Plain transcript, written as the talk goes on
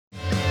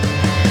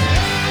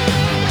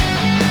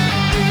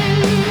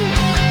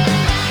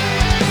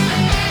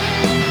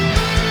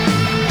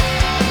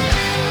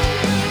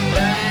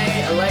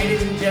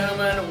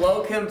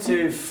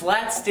to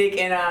Flat Stick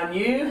and our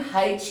new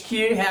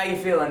HQ. How you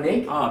feeling,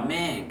 Nick? Oh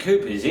man,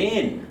 Cooper's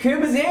in.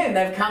 Cooper's in.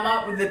 They've come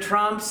up with the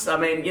trumps. I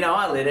mean, you know,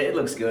 I lit it. It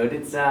looks good.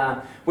 It's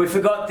we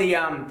forgot the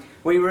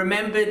we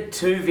remembered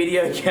 2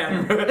 video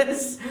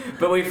cameras,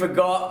 but we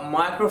forgot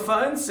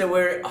microphones. So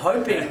we're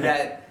hoping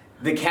that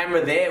the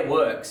camera there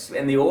works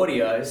and the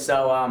audio.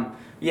 So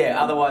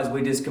yeah. Otherwise,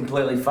 we're just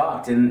completely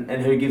fucked. And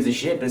who gives a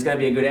shit? But it's going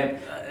to be a good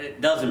app.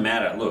 It doesn't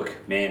matter. Look,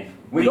 man.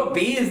 We got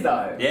beers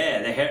though.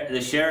 Yeah,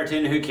 the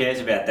Sheraton. Who cares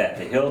about that?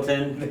 The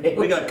Hilton.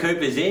 We got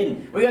Cooper's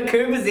in. We got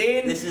Cooper's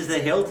in. This is the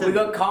Hilton. We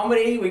got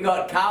comedy. We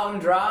got Carlton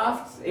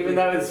Draft. Even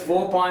though there's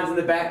 4 pints in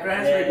the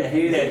background, it's very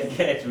confusing.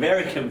 Yeah, it's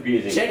very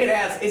confusing. Check it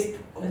out.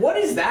 What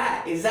is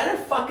that? Is that a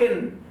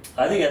fucking?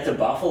 I think that's a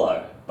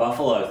buffalo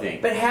thing.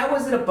 But how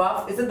was it a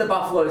buff? Is it the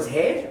buffalo's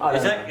head?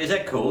 Is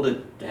that cool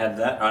to have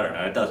that? I don't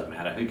know. It doesn't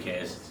matter. Who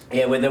cares?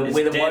 Yeah, we're the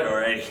dead woke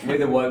already. We're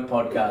the woke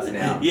podcast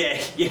now.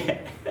 yeah.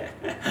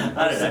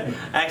 I don't know.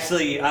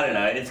 Actually, I don't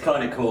know. It's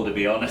kind of cool to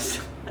be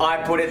honest. I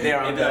put it there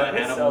on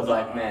purpose. I was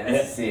like, man,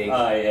 that's sick.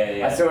 Oh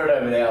yeah. I saw it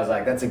over there. I was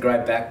like, that's a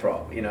great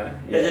backprop. You know.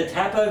 Yeah. There's a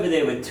tap over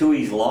there with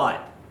Tui's Light.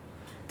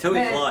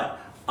 Tui's Light.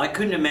 I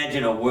couldn't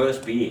imagine a worse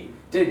beer.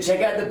 Dude,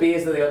 check out the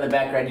beers that they got in the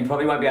background. You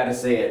probably won't be able to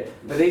see it,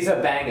 but these are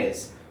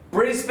bangers.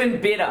 Brisbane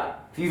Bitter.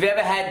 If you've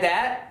ever had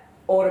that,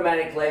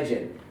 automatic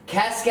legend.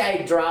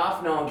 Cascade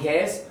Draft, no one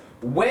cares.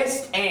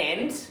 West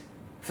End,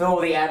 for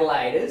all the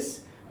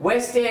Adelaiders.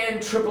 West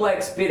End Triple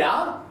X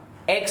Bitter,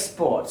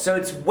 Export. So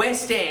it's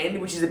West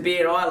End, which is a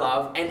beer I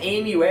love, and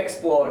Emu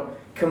Export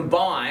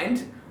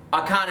combined.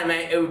 I can't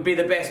imagine, it would be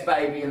the best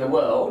baby in the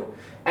world.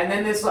 And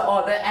then there's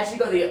like, they actually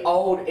got the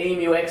old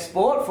Emu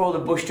Export for all the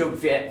Bush Took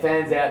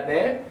fans out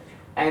there.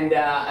 And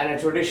a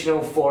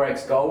traditional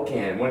 4X Gold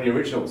can, one of the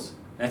originals.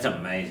 That's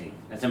amazing.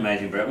 That's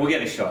amazing, bro. We'll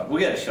get a shot.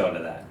 We'll get a shot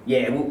of that.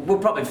 Yeah, we'll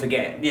probably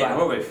forget. Yeah,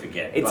 we'll probably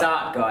forget. It's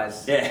art,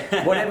 guys.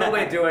 Yeah. Whatever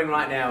we're doing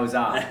right now is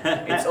art.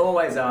 It's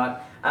always art.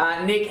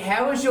 Nick,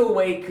 how was your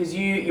week? Because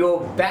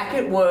you're back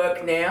at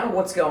work now.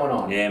 What's going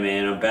on? Yeah,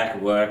 man. I'm back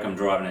at work. I'm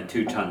driving a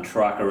 2-ton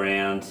truck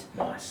around.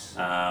 Nice.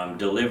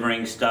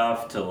 Delivering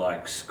stuff to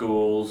like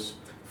schools.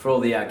 For all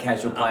the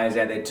casual players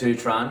out there,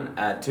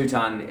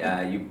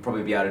 2-ton, you'd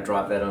probably be able to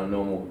drive that on a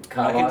normal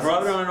car license. I can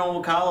drive it on a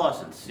normal car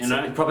license, you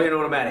know? Probably an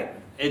automatic.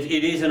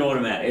 It is an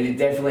automatic. It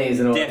definitely is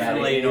an automatic.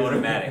 Definitely an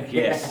automatic,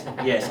 yes,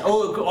 yes. Oh,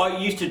 look, I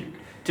used to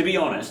be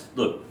honest,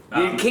 look.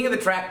 You're king of the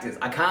tractors.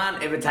 I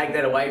can't ever take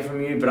that away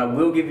from you, but I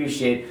will give you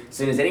shit. As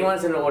soon as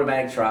anyone's in an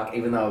automatic truck,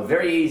 even though they're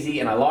very easy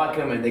and I like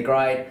them and they're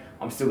great,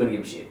 I'm still going to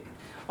give them shit.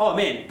 Oh,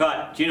 man,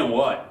 but do you know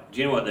what?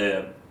 Do you know what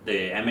the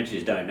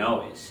amateurs don't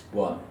know is?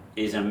 What?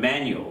 Is a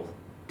manual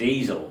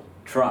diesel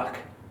truck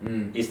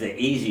is the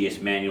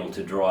easiest manual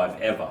to drive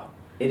ever.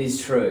 It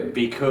is true.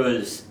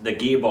 Because the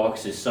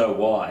gearbox is so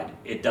wide,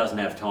 it doesn't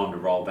have time to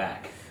roll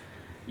back.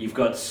 You've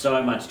got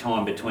so much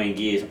time between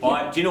gears.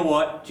 Do you know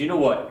what?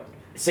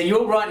 So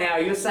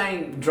you're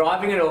saying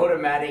driving an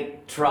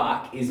automatic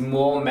truck is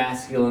more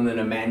masculine than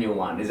a manual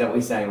one. Is that what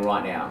you're saying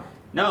right now?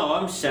 No,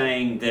 I'm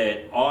saying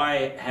that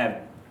I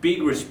have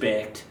big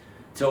respect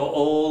to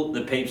all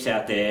the peeps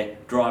out there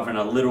driving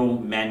a little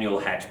manual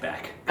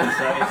hatchback.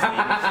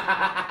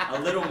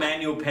 A little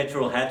manual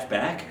petrol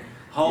hatchback.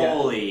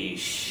 Holy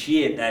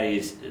shit, that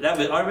was.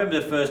 I remember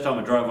the first time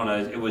I drove one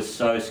of those, it was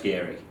so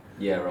scary.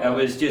 Yeah, right. It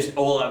was just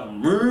all up.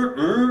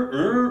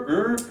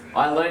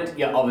 I learned,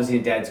 obviously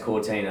in Dad's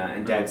Cortina,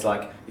 and Dad's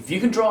like, if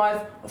you can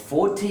drive a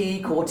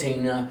 4T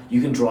Cortina,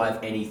 you can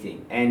drive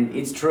anything. And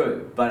it's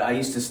true, but I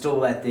used to stall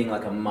that thing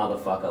like a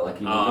motherfucker, like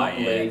you would not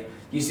believe.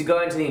 Used to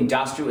go into the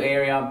industrial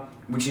area,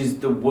 which is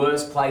the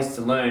worst place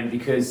to learn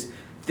because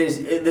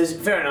there's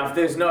fair enough,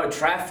 there's no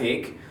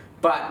traffic,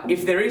 but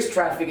if there is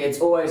traffic,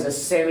 it's always a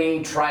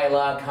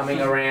semi-trailer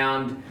coming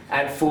around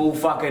at full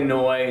fucking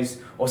noise,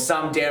 or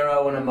some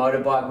Dero on a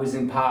motorbike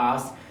whizzing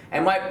past.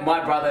 And my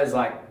brother's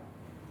like,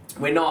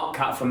 we're not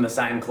cut from the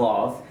same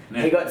cloth.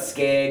 Yeah. He got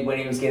scared when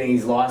he was getting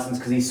his license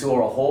because he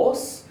saw a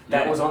horse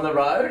that was on the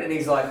road, and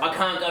he's like, I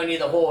can't go near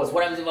the horse.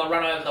 What happens if I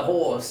run over the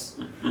horse?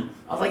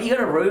 I was like, you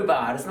got a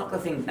rhubarb. It's not the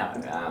thing.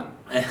 No.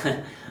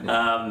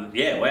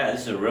 Yeah. Wow.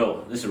 This is a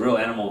real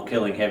animal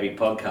killing heavy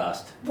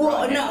podcast. Well,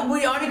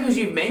 only because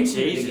you've mentioned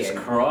it again. Jesus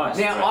Christ.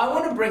 Now bro. I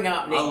want to bring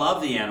up. Nick, I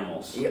love the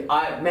animals. Yeah,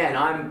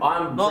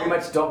 I'm pretty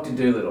much Dr.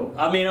 Doolittle.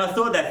 I mean, I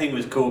thought that thing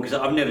was cool because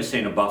I've never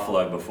seen a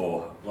buffalo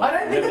before. I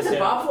don't think it's a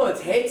buffalo. Its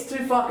head's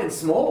too fucking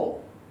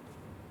small.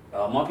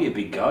 Oh, it might be a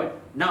big goat.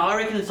 No, I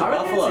reckon it's a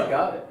buffalo. buffalo. It's a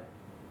goat.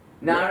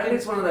 No, I reckon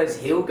it's one of those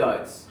hill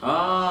goats.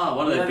 Ah,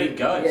 one of the big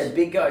goats. Yeah,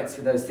 big goats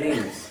for those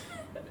things.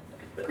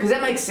 Because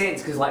that makes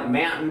sense, because like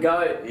mountain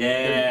goat,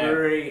 the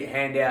brewery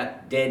hand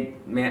out dead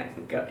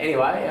mountain goat.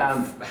 Anyway,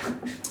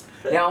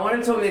 now I want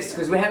to talk this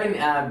because we're having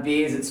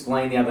beers at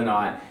Spleen the other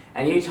night,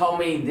 and you told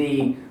me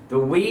the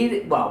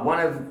weird, one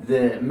of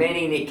the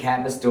many Nick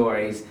Kappa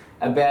stories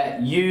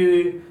about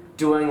you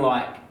doing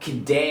like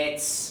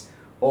cadets.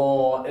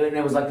 And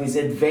there was like this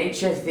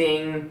adventure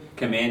thing.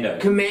 Commandos,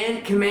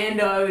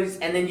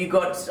 and then you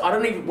got,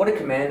 what are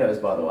commandos,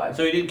 by the way?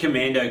 So we did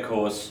commando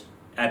course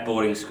at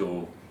boarding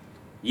school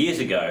years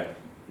ago.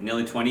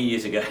 nearly 20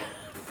 years ago.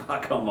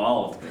 Fuck, I'm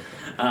old.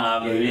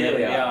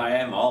 Yeah, I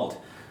am old.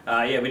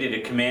 We did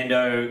a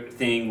commando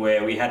thing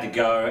where we had to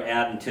go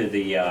out into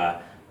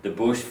the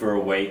bush for a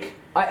week.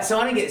 So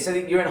I don't get. So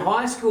you're in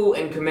high school,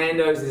 and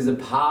commandos is a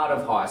part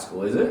of high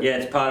school, is it? Yeah,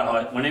 it's part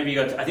of whenever you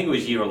got to, I think it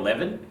was year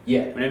 11.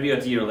 Yeah. Whenever you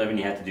got to year 11,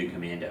 you had to do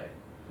commando.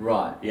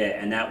 Right.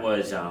 Yeah, and that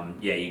was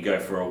you go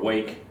for a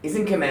week.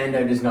 Isn't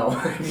commando just not?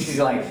 She's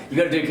like, you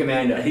got to do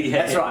commando.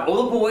 Yeah. That's right.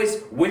 All the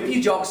boys, whip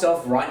your jocks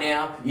off right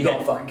now. You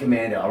got fucking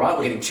commando. All right,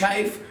 we're getting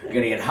chafe. You're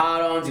gonna get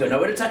hard-ons. You got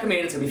nowhere to tuck them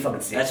in. It's gonna be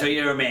fucking sick. That's where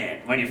you're a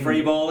man. When you're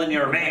free balling,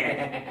 you're a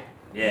man.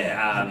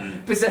 Yeah.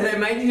 But so they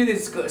made you do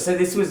this. So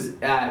this was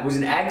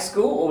an ag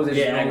school, or was it?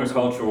 Yeah,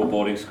 agricultural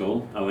boarding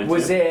school. I went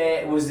Was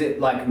to. was it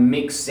like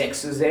mixed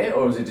sexes there,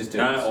 or was it just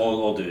dudes? No,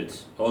 all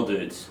dudes. All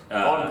dudes.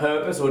 On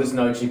purpose, or just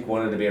no chick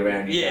wanted to be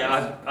around you?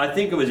 Yeah, I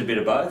think it was a bit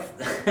of both.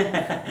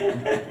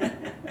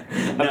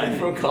 I'm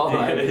from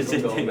Colorado.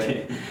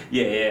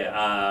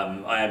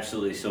 I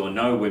absolutely saw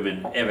no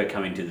women ever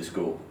coming to the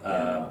school.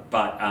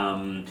 But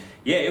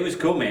it was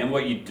cool, man.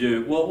 What you'd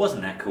do, well, it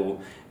wasn't that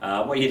cool.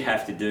 What you'd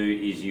have to do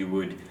is you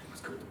would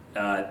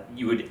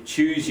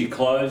choose your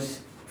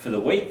clothes for the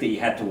week that you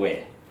had to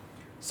wear.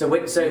 So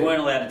you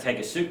weren't allowed to take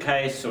a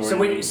suitcase or. So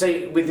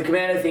with the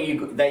commando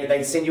thing,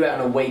 they send you out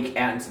in a week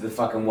out into the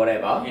fucking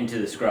whatever. Into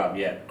the scrub,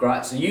 yeah.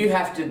 Right. So you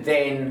have to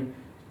then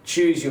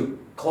choose your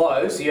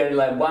clothes. So you only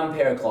have one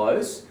pair of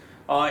clothes.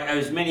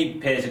 As many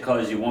pairs of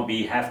clothes as you want, but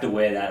you have to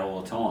wear that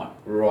all the time.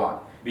 Right.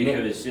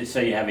 Because so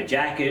you have a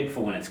jacket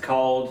for when it's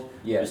cold.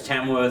 Yeah. It was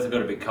Tamworth, it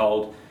got a bit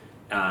cold.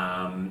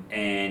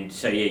 And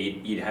so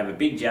you'd have a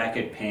big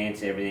jacket,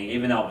 pants, everything.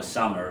 Even though it was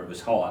summer, it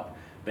was hot.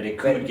 But it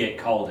could get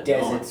cold at night.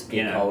 Deserts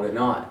get cold at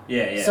night.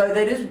 Yeah. So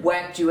they just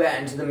whacked you out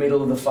into the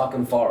middle of the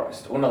fucking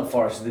forest. Or not the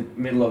forest, the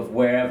middle of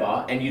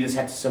wherever, and you just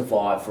had to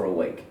survive for a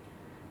week.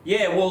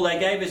 Yeah, well, they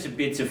gave us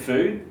bits of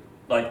food,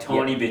 like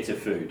tiny bits of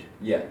food.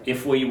 Yeah.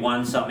 If we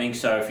won something,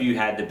 so if you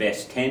had the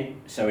best tent,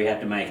 so we had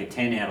to make a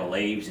tent out of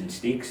leaves and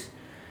sticks.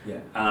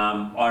 Yeah.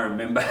 I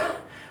remember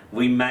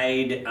we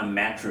made a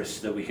mattress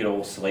that we could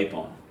all sleep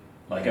on.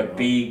 Like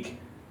we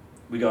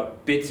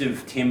got bits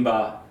of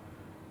timber,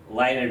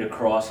 laid it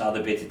across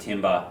other bits of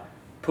timber,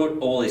 put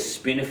all this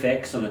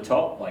spinifex on the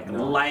top, like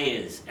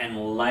layers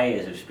and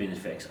layers of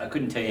spinifex. I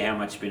couldn't tell you how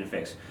much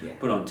spinifex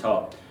put on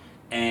top.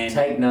 And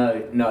take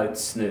no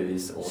notes,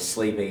 snooze, or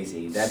sleep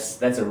easy. That's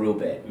a real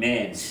bed.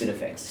 Man,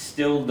 spinifex.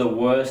 Still the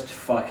worst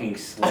fucking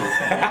sleep.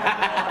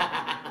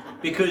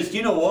 Because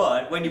you know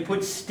what? When you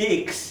put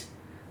sticks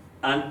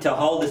to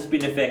hold the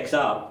spinifex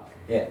up,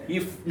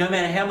 no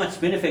matter how much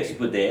spinifex you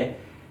put there,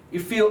 you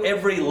feel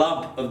every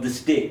lump of the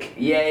stick.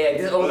 Yeah,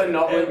 just all the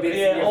knobbly bits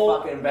in your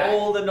fucking back.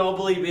 All the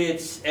knobbly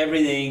bits,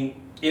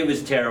 everything. It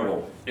was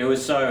terrible. It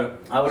was so.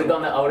 I would have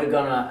gone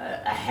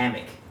a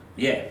hammock.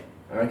 Yeah.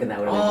 I reckon that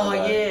would have been.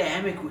 Oh yeah,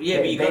 hammock. Yeah,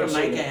 but you got to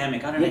make a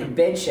hammock. I don't know.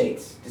 Bed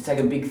sheets. Just take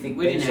a big thick.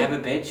 We didn't have a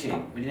bed sheet.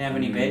 We didn't have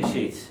any bed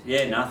sheets.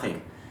 Yeah,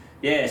 nothing.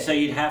 Yeah, so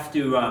you'd have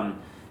to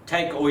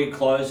take all your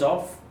clothes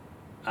off,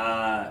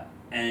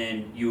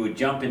 and you would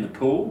jump in the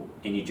pool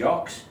in your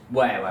jocks.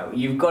 Wait,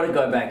 you've got to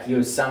go back.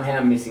 You're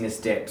somehow missing a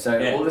step. So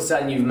all of a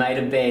sudden you've made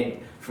a bed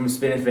from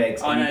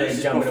spinifex. Oh no, this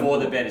is before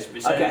the bed.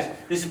 So okay.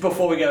 This is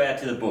before we go out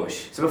to the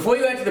bush. So before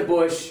you go out to the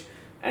bush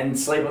and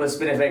sleep on the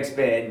spinifex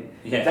bed,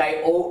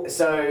 they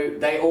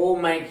all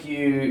make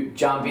you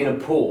jump in a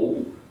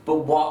pool. But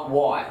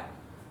why?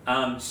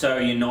 So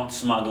you're not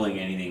smuggling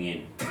anything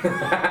in.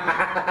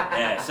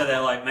 Yeah, so they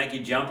like make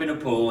you jump in a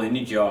pool in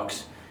your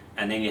jocks,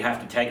 and then you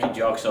have to take your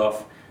jocks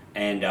off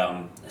and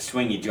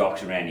swing your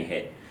jocks around your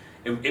head.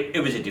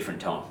 It was a different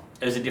time.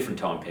 It was a different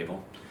time,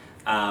 people.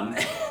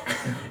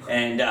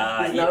 There's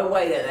no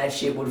way that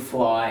shit would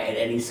fly at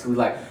any school.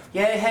 Like,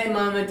 yeah, hey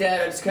mum and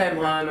dad, I just came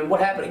home, and what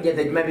happened? Yeah,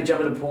 they'd maybe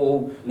jump in the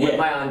pool, whip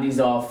my undies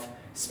off,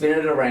 spin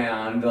it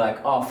around, be like,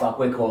 oh fuck,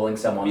 we're calling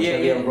someone. There's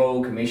gonna be a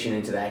royal commission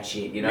into that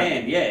shit, you know?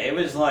 Man, yeah, it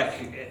was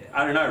like,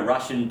 I don't know,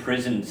 Russian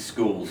prison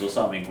schools or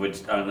something would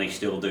only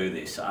still do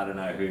this. I don't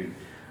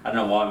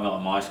know why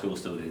my school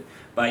still did.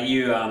 But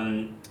you,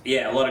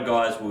 a lot of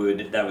guys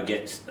would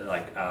get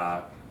like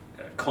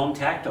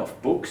contact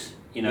off books.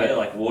 You know,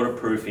 like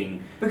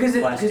waterproofing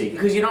plastic.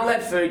 Because you're not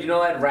allowed food, you're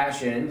not allowed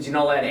rations, you're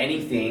not allowed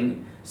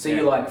anything. So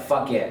you're like,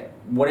 fuck yeah,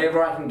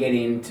 whatever I can get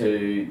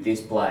into this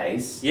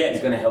place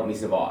is going to help me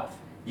survive.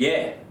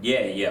 Yeah.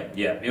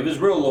 It was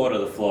real Lord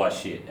of the Flies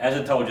shit. As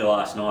I told you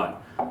last night,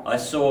 I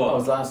saw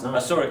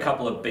a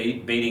couple of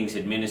beatings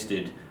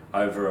administered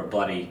over a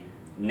bloody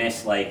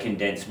Nestle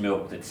condensed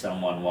milk that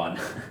someone won.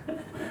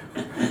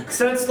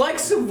 So it's like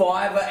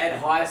Survivor at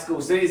high school.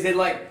 So is there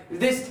like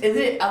this?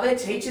 Are there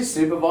teachers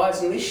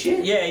supervising this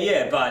shit?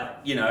 Yeah,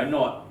 but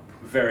not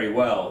very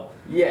well.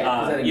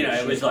 Yeah,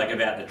 it was like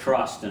about the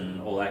trust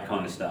and all that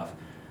kind of stuff.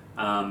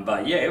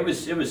 But yeah, it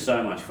was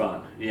so much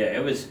fun. Yeah,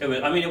 it was.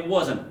 I mean, it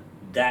wasn't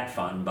that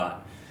fun,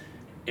 but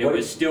it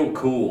was still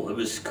cool. It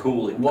was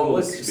cool.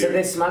 So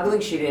they're smuggling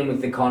shit in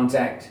with the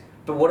contact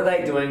But what are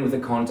they doing with the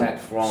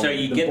contact from? So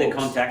you the get books?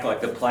 the contact,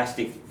 like the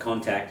plastic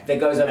contact. That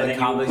goes over and the then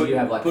covers. You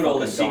have like put all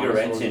the fucking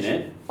cigarettes dinosaurs in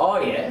and it,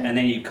 Oh yeah. and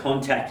then you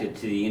contact it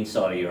to the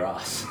inside of your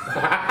ass.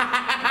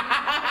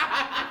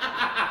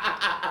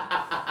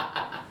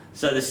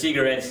 So the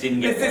cigarettes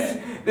didn't get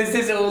wet. There's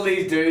just all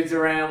these dudes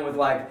around with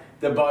like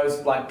the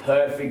most like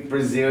perfect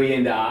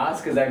Brazilian ass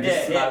because they've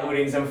just smuggled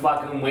in some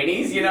fucking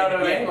winnies, you know what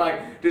I mean?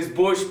 Like just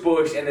bush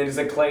and then just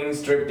a clean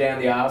strip down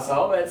the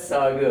arsehole. That's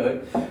so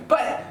good.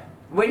 But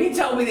when you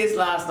told me this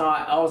last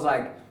night, I was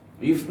like,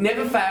 you've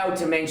never failed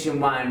to mention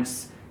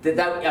once that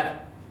they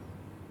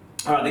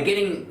alright, they're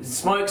getting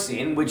smokes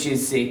in, which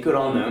is sick, good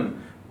on them.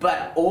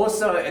 But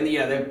also, and you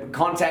know, they're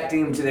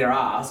contacting them to their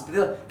ass,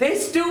 but they're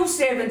still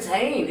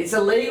 17. It's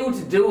illegal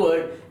to do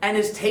it, and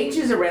there's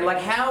teachers around. Like,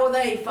 how are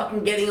they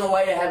fucking getting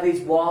away to have these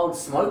wild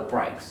smoke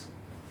breaks?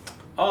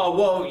 Oh,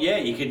 well, yeah,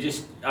 you could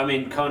just, I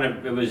mean, kind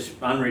of, it was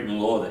unwritten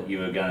law that you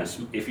were going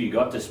to, if you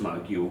got to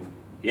smoke, good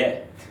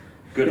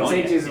The on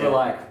you. teachers were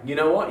like, you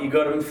know what, you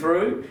got them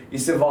through, you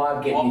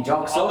survived getting your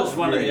jocks I off. was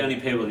one of the only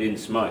people who didn't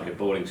smoke at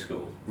boarding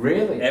school.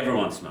 Really?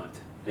 Everyone smoked.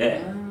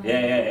 Yeah.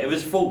 It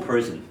was full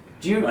prison.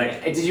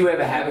 Did you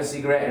ever have a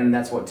cigarette and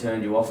that's what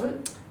turned you off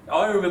it?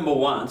 I remember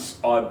once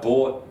I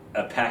bought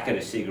a packet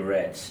of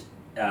cigarettes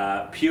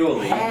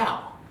purely...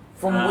 How?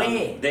 From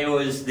where? There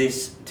was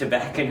this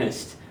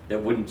tobacconist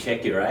that wouldn't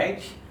check your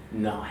age.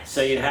 Nice.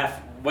 So you'd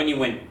have, when you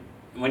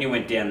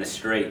went down the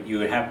street, we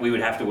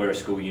would have to wear a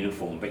school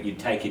uniform, but you'd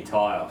take your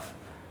tie off,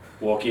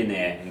 walk in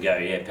there and go,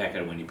 yeah,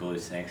 packet of Winnie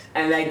Blues, thanks.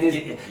 And they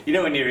did... You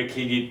know when you were a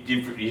kid,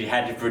 you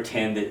had to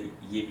pretend that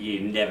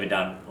you'd never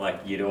done,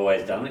 like you'd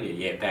always done it?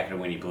 Yeah, packet of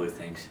Winnie Blues,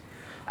 thanks.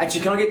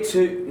 Actually, can I get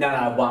two?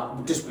 No,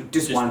 one. Just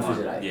one for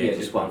today. Yeah,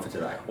 just one for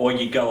today. Or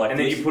you go like and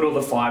then you put all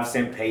the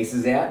 5-cent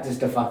pieces out just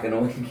to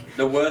fucking...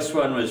 The worst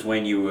one was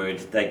when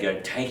they'd go,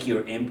 take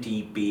your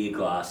empty beer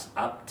glass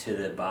up to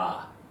the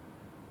bar.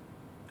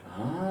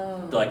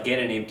 Oh. Like get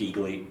an empty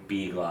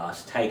beer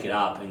glass, take it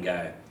up and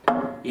go,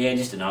 yeah,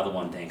 just another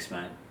one, thanks,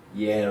 mate.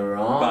 Yeah,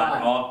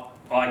 right.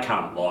 But I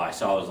can't lie,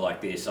 so I was like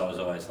this, I was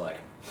always like,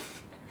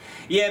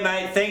 yeah,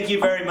 mate, thank you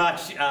very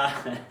much.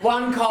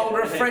 One cold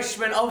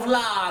refreshment of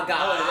lager.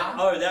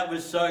 Oh, that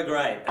was so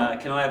great.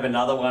 Can I have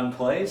another one,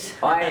 please?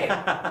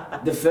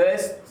 The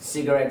first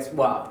cigarettes,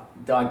 I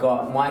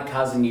got, my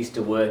cousin used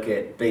to work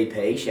at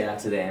BP, shout out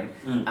to them,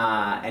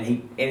 and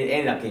he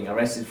ended up getting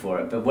arrested for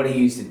it. But what he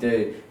used to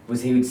do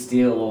was he would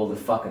steal all the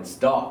fucking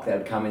stock that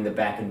would come in the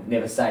back and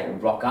never say it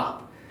would rock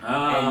up.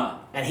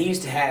 And he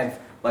used to have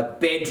like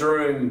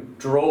bedroom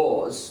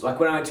drawers, like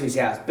when I went to his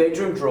house,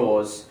 bedroom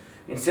drawers,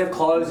 instead of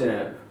closing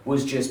it,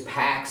 was just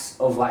packs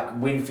of like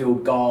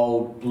Winfield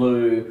Gold,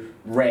 blue,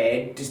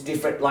 red, just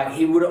different, like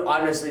he would,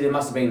 honestly, there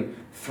must have been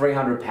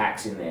 300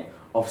 packs in there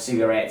of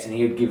cigarettes, and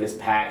he would give us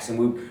packs, and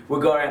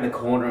we'd go around the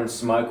corner and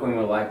smoke when we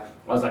were like,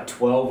 I was like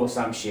 12 or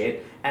some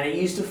shit, and it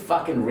used to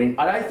fucking rinse.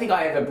 I don't think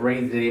I ever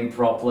breathed it in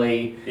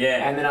properly.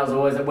 Yeah. And then I was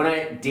always, when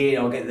I did,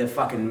 I'll get the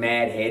fucking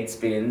mad head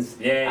spins.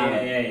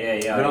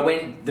 Yeah. But I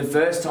went, the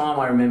first time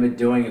I remember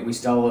doing it, we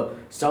stole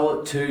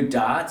 2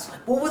 darts.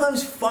 Like, what were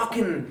those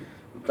fucking...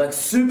 like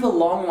super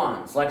long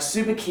ones, like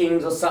Super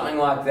Kings or something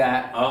like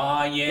that.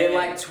 Oh, yeah. They're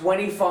like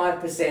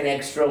 25%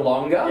 extra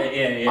longer.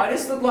 Yeah. I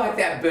just look like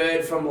that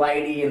bird from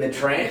Lady in the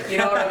Tramp, you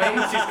know what I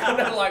mean? She's got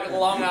that like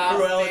long ass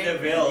Cruella thing. de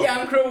Vil. Yeah,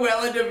 I'm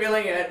Cruella de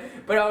Villing it.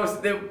 But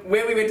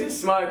where we went to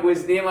smoke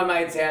was near my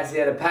mate's house. He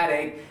had a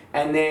paddock,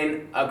 and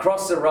then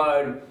across the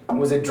road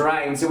was a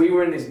drain. So we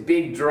were in this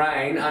big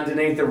drain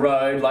underneath the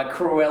road, like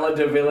Cruella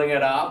de Villing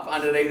it up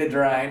underneath the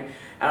drain.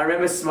 And I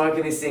remember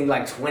smoking this thing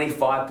like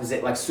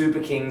 25%, like Super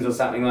Kings or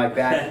something like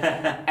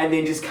that, and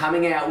then just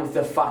coming out with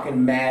the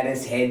fucking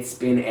maddest head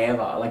spin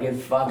ever. Like it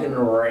fucking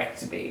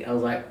wrecked me. I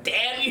was like,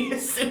 damn you,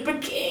 Super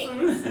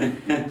Kings!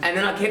 And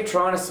then I kept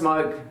trying to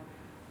smoke.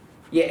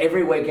 Yeah,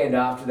 every weekend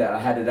after that, I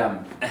had it.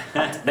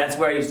 That's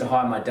where I used to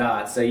hide my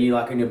darts. So you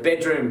like in your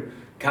bedroom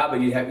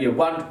cupboard, you'd have your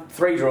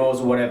 3 drawers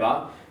or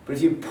whatever. But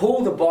if you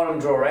pull the bottom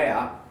drawer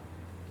out,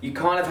 you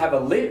kind of have a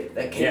lip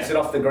that keeps it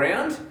off the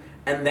ground.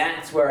 And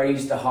that's where I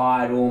used to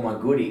hide all my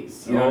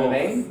goodies, you know what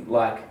I mean?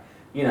 Like,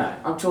 you know,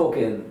 I'm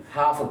talking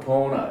half a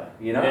porno,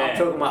 you know? I'm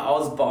talking my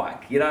Oz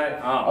bike, you know?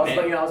 I was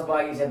talking Oz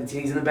bike, used to have the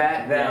titties in the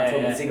back, then I'm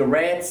talking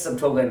cigarettes, I'm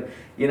talking,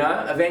 you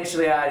know,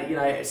 eventually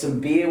some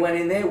beer went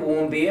in there,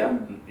 warm beer.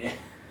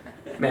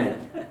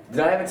 Man, did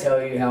I ever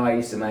tell you how I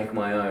used to make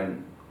my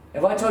own?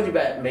 Have I told you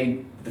about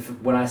me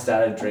when I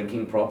started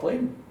drinking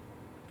properly?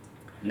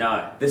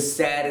 No. The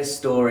saddest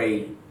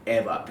story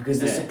ever,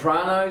 because The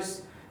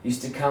Sopranos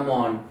used to come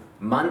on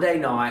Monday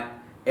night,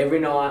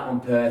 every night on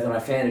Perth, and I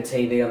found a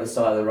TV on the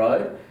side of the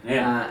road.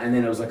 And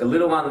then it was like a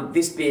little one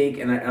this big,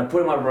 and I put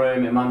it in my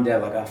room, and Mum and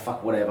Dad were like, oh,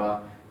 fuck, whatever.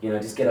 You know,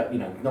 just get up, you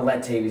know, not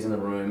let TVs in the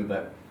room,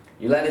 but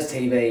you let this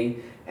TV.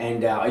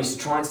 And I used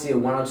to try and steal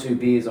 1 or 2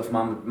 beers off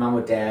mum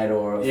or dad,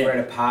 or if we're at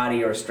a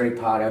party or a street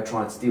party, I'd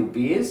try and steal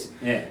beers.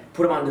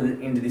 Put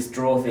them into this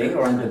drawer thing,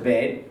 or under the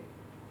bed.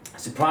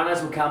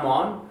 Sopranos would come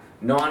on.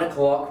 9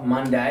 o'clock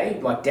Monday,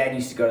 like Dad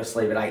used to go to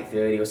sleep at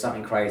 8:30 or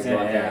something crazy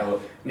like that, or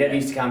Dad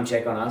used to come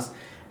check on us.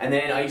 And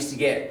then I used to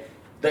get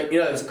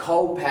those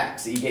cold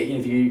packs that you get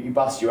if you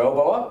bust your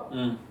elbow up?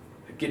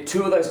 Get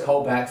 2 of those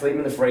cold packs, leave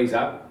them in the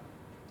freezer,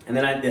 and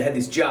then I had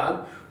this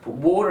jug, put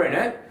water in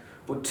it,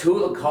 put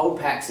 2 of the cold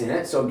packs in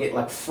it, so I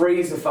get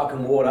freeze the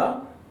fucking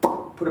water,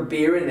 put a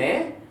beer in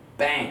there,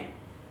 bang.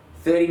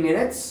 30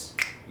 minutes,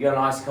 you got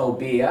an ice cold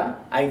beer,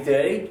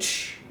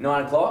 8:30,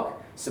 9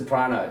 o'clock,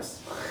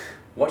 Sopranos.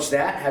 Watch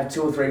that, have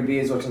 2 or 3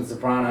 beers watching The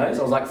Sopranos.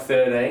 I was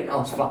 13, I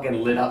was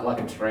fucking lit up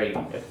like a tree.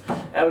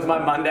 That was my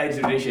Monday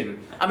tradition.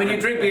 I mean, you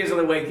drink beers on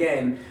the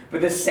weekend, but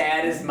the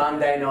saddest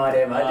Monday night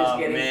ever.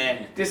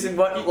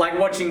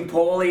 Watching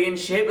Paulie and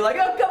shit, be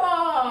oh, come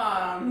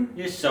on!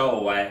 You're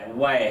so way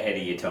ahead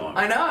of your time.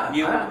 I know.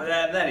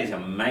 That is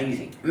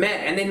amazing.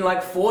 Man, and then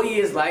 4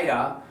 years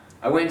later,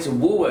 I went to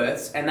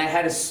Woolworths, and they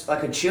had a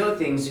chiller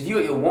thing, so if you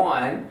got your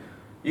wine,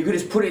 you could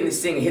just put it in this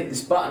thing and hit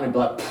this button and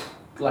be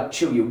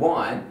chill your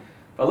wine.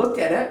 I looked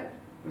at it, it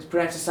was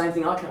pretty much the same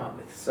thing I came up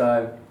with,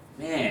 so...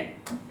 Man.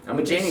 I'm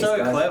a genius, so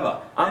guys. Clever.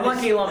 I'm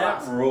like Elon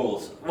Musk. That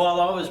rules. Well,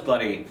 I was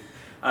fucking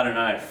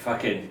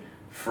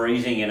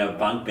freezing in a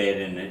bunk bed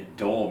in a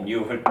dorm.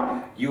 You were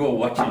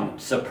watching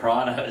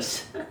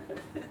Sopranos.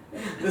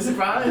 The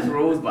Sopranos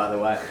rules, by the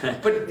way.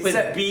 But with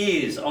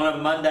beers on a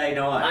Monday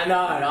night. I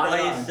know. By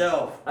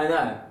yourself. I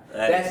know.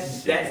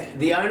 That's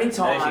the only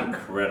time... That is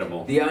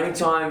incredible. The only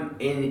time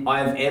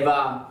I've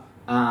ever...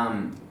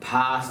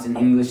 passed an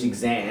English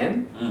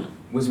exam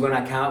was when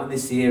I came up with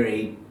this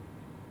theory,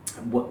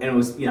 and it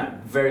was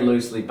very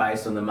loosely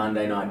based on the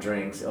Monday night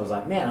drinks. I was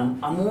man,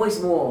 I'm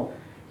always more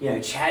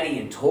chatty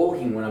and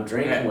talking when I'm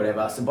drinking,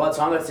 whatever. So by the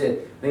time I got to, I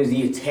think it was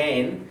year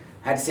 10,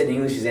 had to set an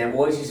English exam.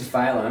 Always used to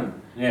fail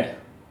them. Yeah.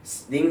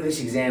 The English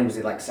exam was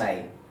at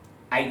say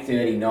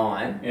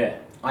 8:39. Yeah.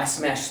 I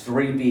smashed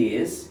 3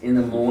 beers in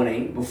the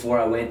morning before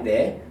I went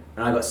there,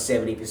 and I got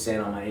 70%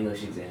 on my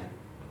English exam.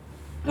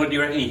 What do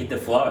you reckon? You hit the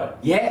flow?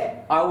 Yeah,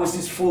 I was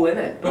just full in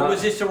it. But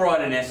was this to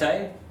write an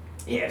essay?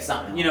 Yeah,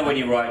 something. When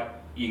you write,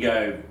 you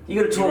go.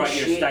 You got to talk write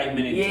shit. your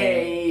statement in 10.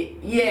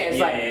 It's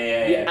your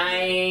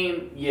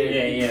aim,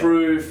 your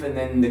proof, and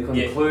then the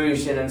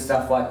conclusion and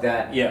stuff like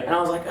that. Yeah. And I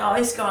was oh,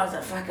 this guy's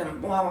a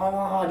fucking blah blah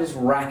blah, just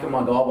racking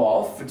my gob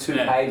off for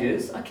 2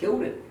 pages. I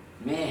killed it.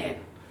 Man,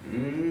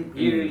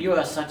 you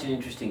are such an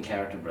interesting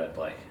character, Brett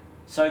Blake.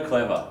 So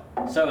clever,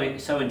 so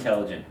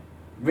intelligent.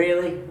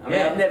 Really? I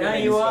mean, I've never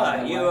been you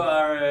are. You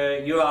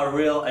are a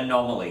real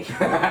anomaly.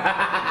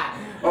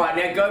 Alright,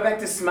 now go back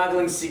to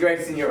smuggling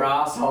cigarettes in your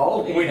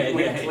asshole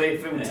with clear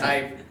film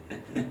tape.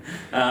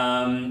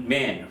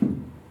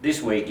 Man,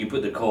 this week you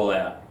put the call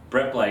out.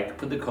 Brett Blake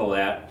put the call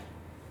out.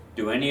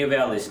 Do any of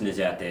our listeners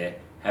out there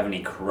have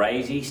any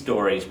crazy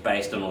stories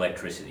based on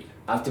electricity?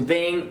 After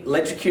being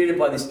electrocuted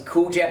by this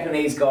cool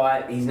Japanese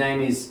guy, his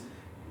name is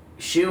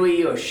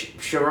Shui or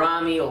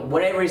Shirami or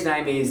whatever his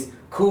name is.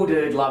 Cool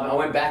dude, love it. I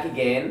went back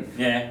again.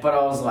 Yeah. But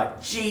I was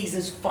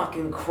Jesus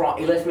fucking Christ.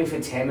 He left me for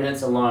 10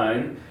 minutes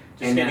alone.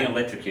 Just getting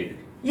electrocuted.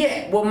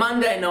 Yeah. Well,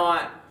 Monday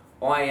night,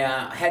 I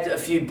had a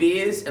few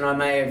beers and I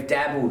may have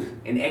dabbled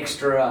in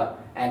extra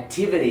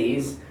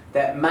activities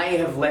that may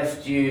have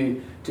left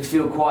you to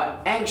feel quite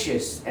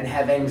anxious and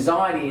have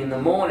anxiety in the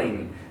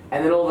morning.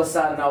 And then all of a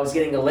sudden I was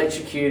getting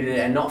electrocuted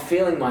and not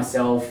feeling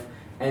myself.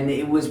 And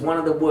it was one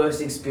of the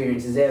worst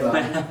experiences ever.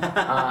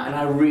 And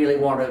I really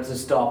wanted it to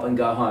stop and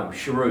go home.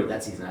 Sharu,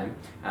 that's his name.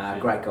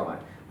 Great guy.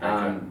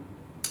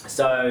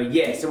 So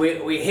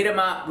we hit him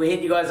up. We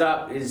hit you guys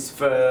up.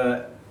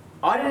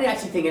 I didn't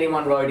actually think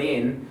anyone wrote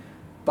in,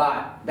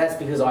 but that's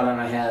because I don't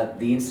know how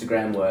the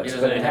Instagram works.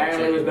 But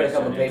apparently we've got a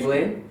couple of people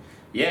in.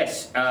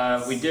 Yes,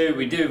 we do.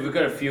 We've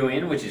got a few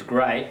in, which is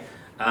great.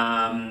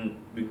 I'm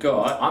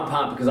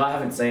pumped because I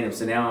haven't seen them,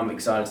 so now I'm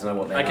excited to know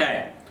what they are.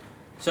 Okay,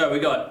 so we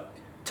got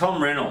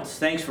Tom Reynolds.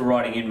 Thanks for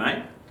writing in,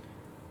 mate.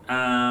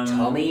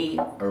 Tommy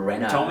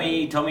Reno.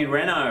 Tommy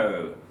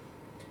Reno.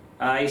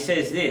 He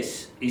says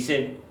this. He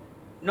said,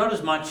 not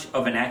as much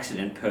of an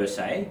accident per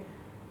se,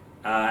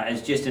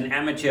 as just an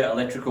amateur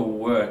electrical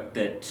work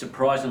that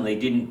surprisingly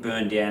didn't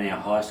burn down our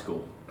high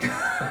school.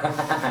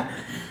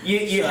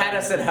 You had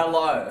us at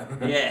hello.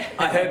 Yeah.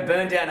 I heard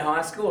burn down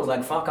high school. I was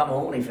like, fuck, I'm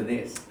horny for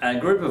this. A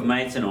group of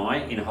mates and I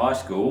in high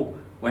school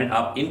went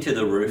up into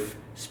the roof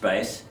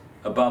space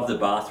above the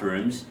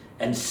bathrooms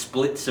and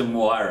split some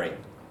wiring.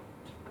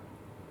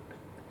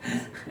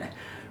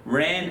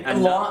 Ran a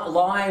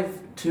live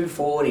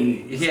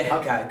 240. Yeah.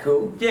 Okay,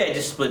 cool. Yeah,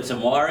 just split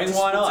some wiring. Just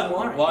Why split not? some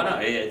wiring. Why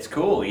not? Yeah, it's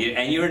cool.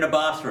 And you're in a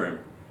bathroom.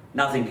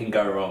 Nothing can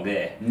go wrong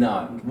there.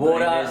 No.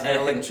 Water and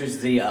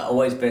electricity are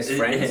always best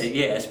friends.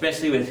 Yeah,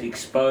 especially with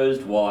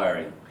exposed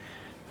wiring.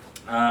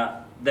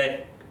 And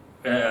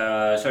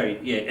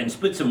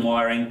split some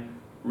wiring.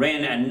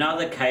 Ran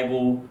another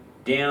cable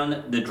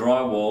down the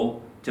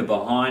drywall to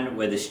behind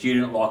where the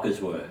student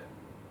lockers were.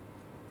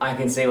 I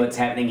can see what's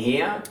happening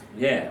here.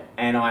 Yeah.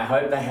 And I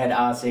hope they had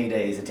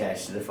RCDs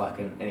attached to the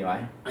fucking...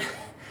 Anyway.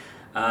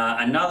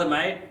 Another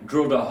mate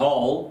drilled a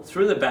hole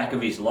through the back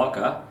of his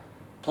locker,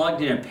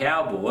 plugged in a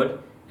power board,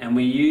 and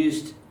we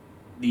used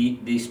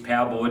this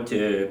power board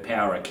to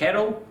power a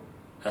kettle,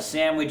 a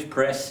sandwich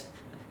press,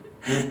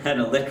 an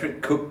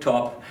electric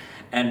cooktop,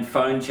 and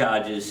phone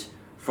chargers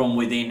from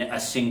within a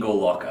single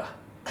locker.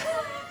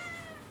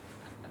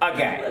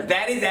 Okay,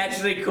 that is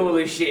actually cool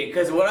as shit.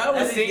 Because what I was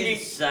That is thinking,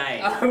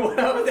 insane. what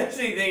I was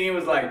actually thinking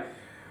was like,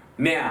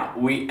 now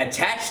we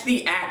attach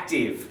the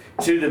active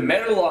to the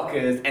metal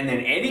lockers, and then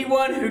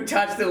anyone who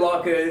touched the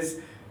lockers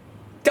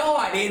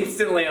died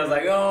instantly. I was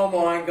like, oh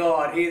my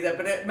god, here's that.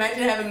 But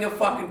imagine having a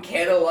fucking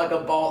kettle, like a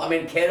bowl. I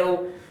mean,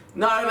 kettle.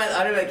 No, I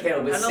don't mean a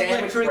kettle, but An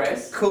sandwich electric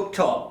press.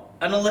 cooktop.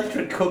 An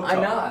electric cooktop. I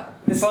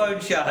know. Phone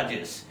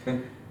chargers.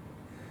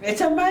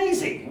 It's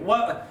amazing.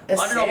 What? A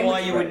I don't know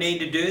why sandwich you would press. need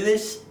to do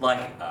this.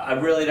 Like, I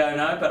really don't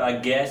know, but I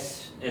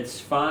guess it's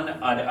fun.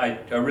 I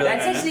really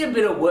That's don't actually a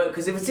bit of work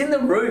because if it's in the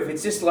roof,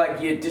 it's just like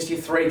your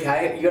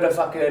 3K. You gotta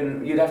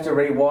fucking, you'd have to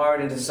rewire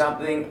it into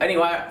something.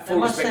 Anyway, know. They full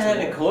must have respect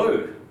had to a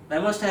clue. They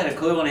must have had a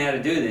clue on how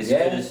to do this.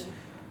 Yeah. Because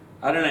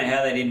I don't know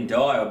how they didn't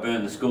die or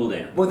burn the school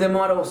down. Well, there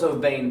might also have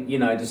been, you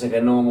know, just like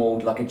a normal,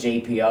 like a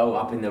GPO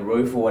up in the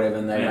roof or whatever,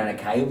 and they ran a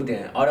cable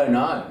down. I don't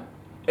know.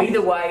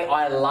 Either way,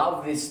 I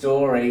love this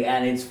story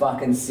and it's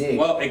fucking sick.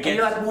 Well, it and gets-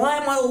 you're like, why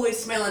am I always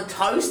smelling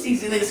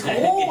toasties in this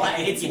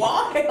hallway? It's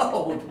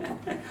wild.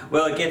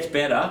 Well, it gets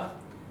better.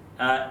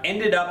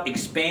 Ended up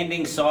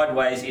expanding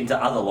sideways into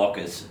other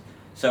lockers.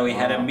 So we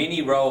had a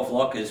mini row of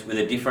lockers with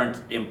a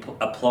different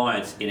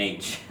appliance in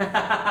each. Dude,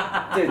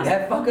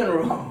 that fucking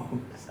rules.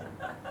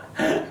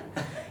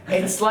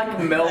 It's like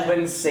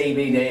Melbourne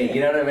CBD,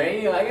 you know what I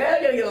mean? You're like, oh,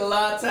 I gotta get a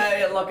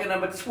latte at locker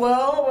number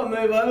 12, I'll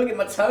move over, get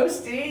my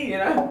toasty, you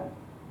know?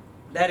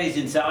 That is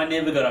insane. I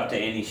never got up to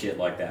any shit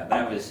like that.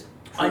 That was.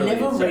 I truly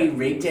never insane.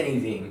 re-rigged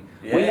anything.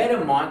 Yeah. We had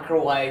a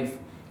microwave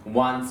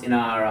once in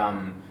our,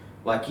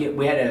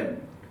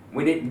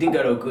 we didn't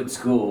go to a good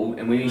school,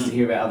 and we used to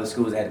hear about other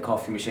schools that had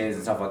coffee machines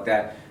and stuff like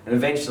that, and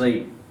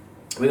eventually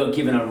we got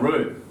given a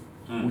room,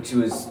 which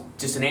was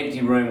just an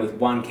empty room with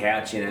one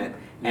couch in it,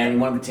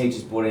 and one of the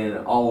teachers brought in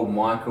an old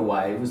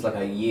microwave. It was like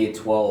a year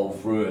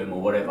 12 room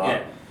or whatever.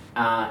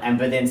 Yeah.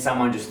 But then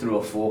someone just threw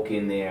a fork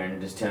in there and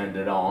just turned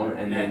it on,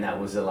 and then that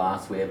was the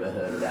last we ever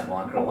heard of that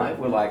microwave.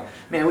 We're like,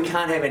 man, we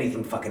can't have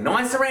anything fucking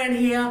nice around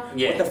here.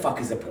 Yeah. What the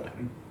fuck is the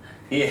point?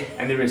 Yeah.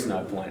 And there is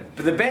no point.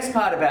 But the best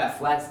part about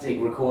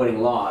Flatstick recording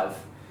live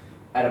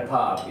at a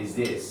pub is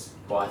this,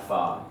 by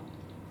far.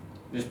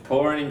 Just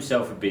pouring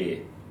himself a beer.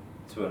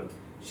 That's what.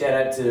 Shout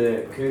out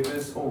to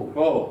Coopers. Oh,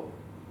 Whoa.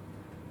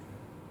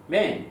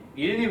 Man,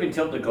 you didn't even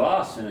tilt the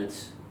glass, and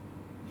it's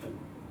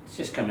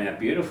just coming out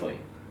beautifully.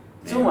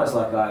 it's almost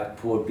like I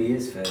poured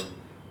beers for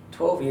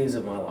 12 years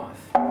of my life.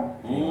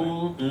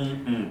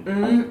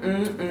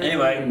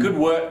 Anyway, good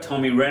work,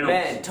 Tommy Reynolds.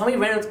 Man, Tommy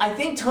Reynolds. I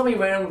think Tommy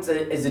Reynolds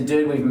is a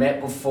dude we've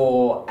met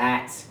before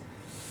at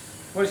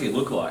What does he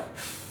look like?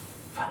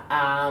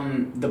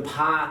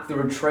 the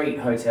Retreat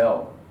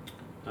Hotel.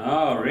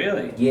 Oh,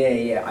 really?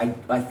 Yeah.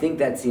 I think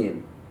that's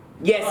him.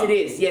 Yes, it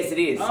is. Yes, it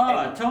is.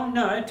 Oh,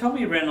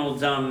 Tommy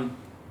Reynolds.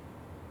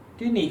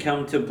 Didn't he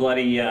come to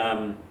bloody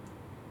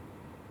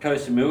Koh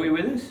Samui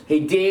with us? He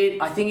did.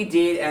 I think he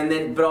did. And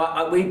then,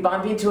 but we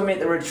bump into him at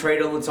the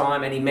retreat all the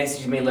time, and he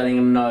messaged me letting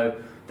him know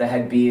they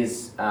had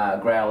beers,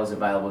 growlers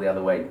available the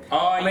other week. Oh,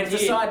 I mean, it's a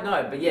side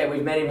note, but yeah,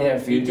 we've met him there a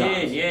few He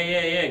times. did.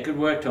 Yeah. Good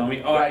work,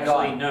 Tommy. Oh, Great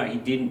actually, guy. no, he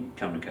didn't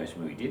come to Koh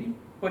Samui, did he?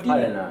 Or did I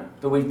he? don't know,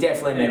 but we've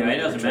definitely met him. Anyway, at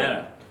it the doesn't retreat.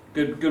 matter.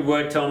 Good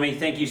work, Tommy.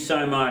 Thank you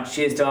so much.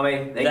 Cheers,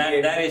 Tommy. Thank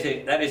you.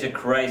 That is a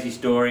crazy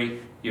story.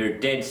 You're a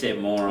dead set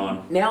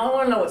moron. Now I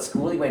want to know what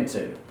school he went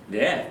to.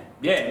 Yeah.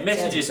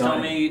 Message us,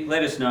 exciting. Tommy.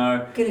 Let us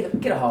know.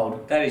 Get a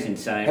hold. That is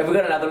insane. Have we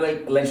got another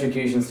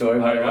electrocution story?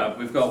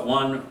 We've got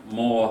one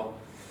more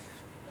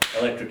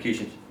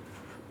electrocution.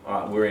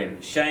 All right, we're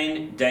in.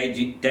 Shane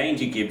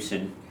Danger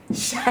Gibson.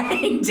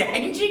 Shane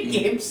Danger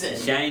Gibson.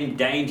 Shane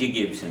Danger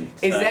Gibson.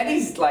 Is So- that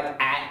his like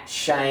at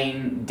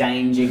Shane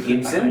Danger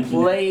Gibson?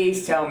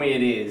 Please tell me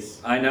it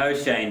is. I know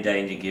Shane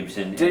Danger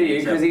Gibson. Do you?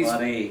 He's a 'Cause he's-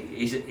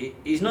 bloody-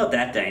 he's not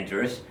that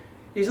dangerous.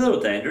 He's a little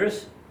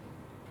dangerous.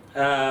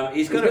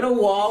 He's He's got a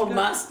wild he's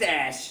got-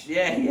 mustache.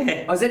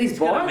 Yeah. Oh, is that his He's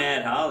got a bike?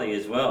 mad Harley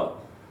as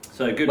well.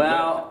 So good work.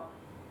 Well,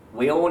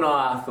 we all know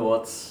our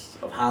thoughts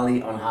of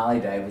Harley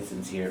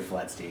Davidsons here at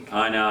Flatstick.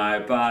 I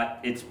know, but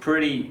it's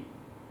pretty.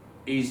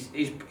 He's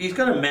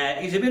got a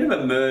mad. He's a bit of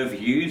a Merv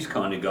Hughes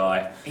kind of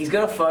guy. He's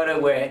got a photo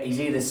where he's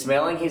either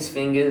smelling his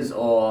fingers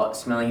or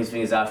smelling his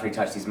fingers after he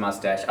touched his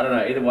mustache. I don't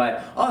know. Either way.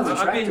 Oh, there's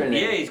a tractor in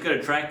there. Yeah, he's got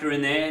a tractor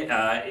in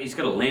there. He's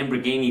got a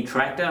Lamborghini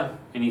tractor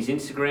in his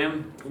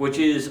Instagram, which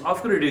is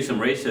I've got to do some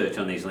research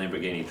on these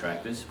Lamborghini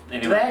tractors. Do they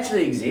Anyway,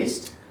 actually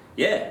exist?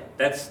 yeah,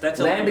 that's a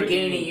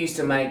Lamborghini used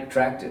to make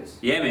tractors.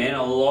 Yeah, man,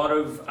 a lot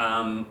of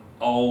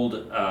old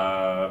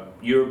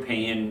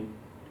European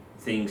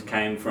things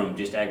came from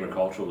just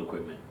agricultural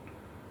equipment.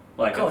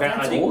 Like God,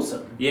 that's I think,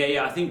 awesome.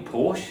 Yeah, I think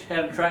Porsche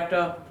had a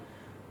tractor.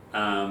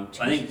 I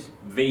think Jesus.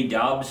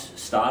 V-Dubs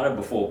started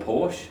before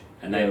Porsche,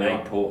 and they Yeah, made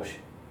right. Porsche.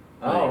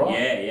 Oh,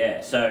 right.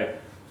 Yeah. So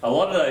a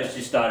lot of those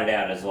just started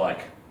out as like,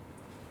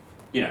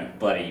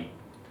 bloody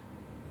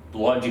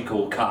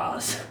logical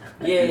cars.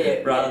 Yeah.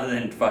 Rather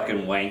than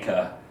fucking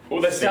wanker.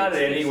 Well, they started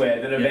fences.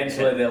 anywhere, then Yeah.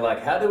 eventually they're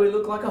like, how do we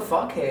look like a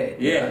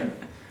fuckhead? You Yeah.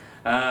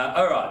 know?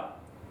 All right.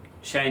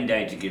 Shane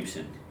Danger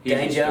Gibson. Here's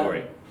his Danger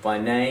story. by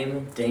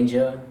name,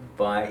 danger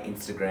by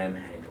Instagram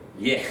handle.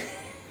 Yeah.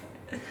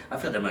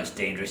 I've got the most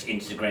dangerous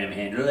Instagram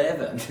handle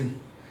ever.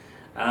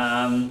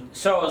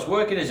 So I was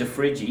working as a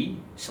Fridgie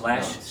 /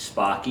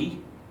 Sparky.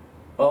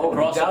 Oh,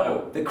 The crossover.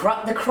 double.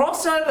 The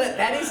crossover,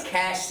 that is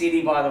Cash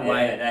City, by the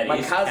way. Yeah, My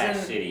is cousin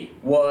Cash City.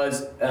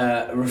 was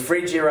a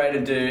refrigerator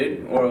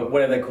dude, or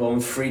whatever they call them,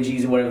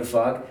 fridgies or whatever the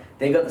fuck.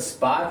 Then got the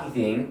Sparky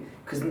thing,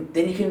 because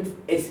then you can,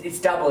 it's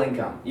double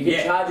income. You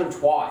can charge them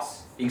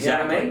twice.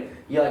 Exactly.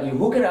 You know what I mean? You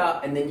hook it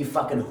up, and then you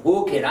fucking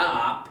hook it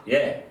up.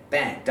 Yeah.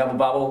 Bang, double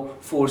bubble,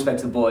 full respect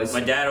to the boys.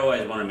 My dad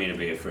always wanted me to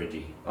be a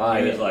Fridgie. Oh,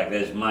 he yeah. was like,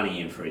 there's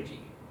money in Fridgie.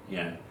 You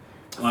know.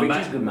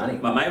 Fridgie's good money.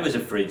 My mate was a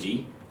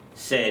Fridgie,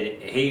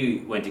 said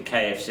he went to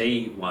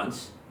KFC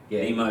once.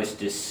 Yeah. The most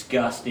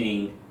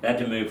disgusting, they had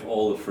to move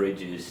all the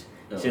fridges.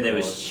 Oh, Said there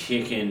was God.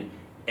 chicken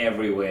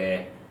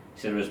everywhere.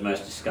 Said it was the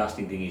most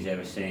disgusting thing he's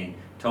ever seen.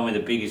 Told me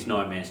the biggest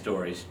nightmare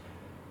stories.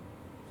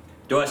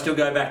 Do I still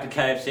go back to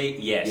KFC?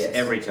 Yes.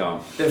 Every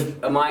time.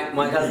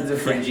 My cousin's a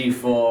Fridgie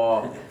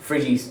for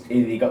Fridgie's.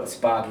 He got the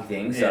Sparky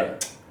thing, so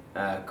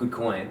good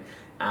coin.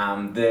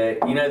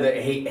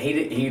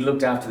 He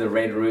looked after the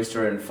Red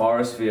Rooster in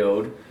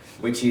Forestfield,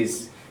 which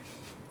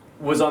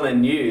was on the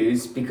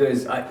news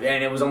and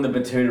it was on the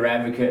Batuta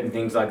Advocate and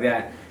things like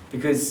that.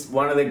 Because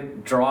one of the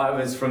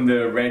drivers from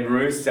the Red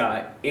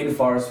Rooster in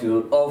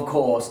Forestfield, of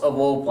course, of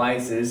all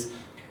places,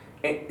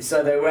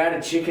 so they were out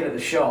of chicken at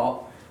the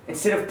shop.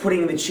 Instead of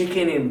putting the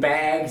chicken in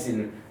bags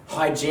and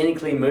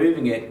hygienically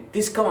moving it,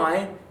 this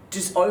guy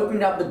just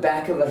opened up the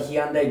back of a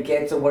Hyundai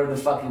Getz or whatever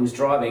the fuck he was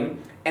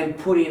driving and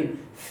put in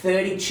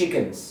 30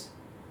 chickens.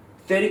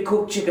 30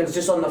 cooked chickens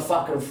just on the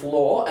fucking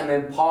floor and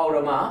then piled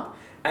them up.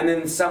 And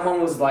then someone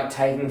was like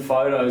taking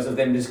photos of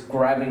them just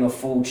grabbing a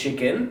full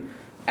chicken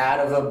out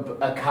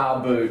of a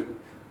car boot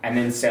and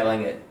then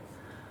selling it.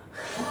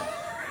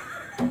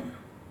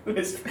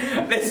 There's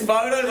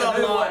photos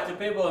online. To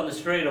people on the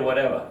street or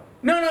whatever.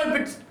 No,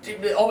 but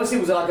obviously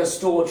it was like a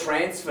store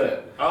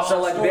transfer. Oh,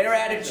 so like store they're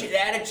out of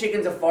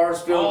chickens at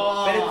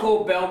Forestfield. Better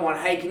call Belmont.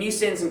 Hey, can you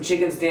send some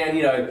chickens down?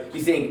 You know,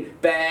 you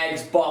think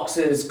bags,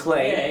 boxes,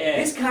 clean. Yeah.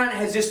 This cunt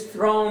has just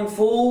thrown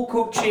full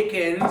cooked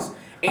chickens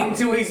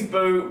into his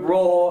boot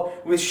raw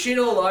with shit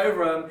all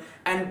over him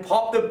and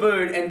popped the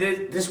boot and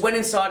just went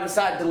inside and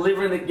started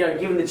delivering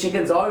giving the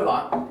chickens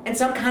over. And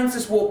some cunts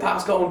just walked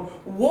past going,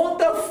 "What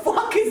the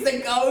fuck is the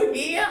go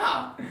here?"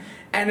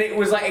 And it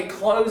was like, it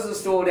closed the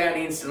store down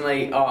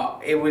instantly.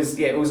 It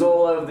was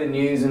all over the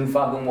news and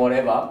fucking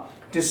whatever.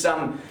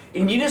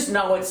 And you just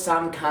know it's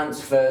some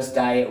cunt's first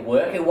day at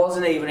work. It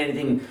wasn't even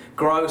anything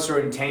gross or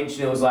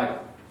intentional. It was like,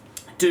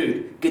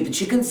 dude, get the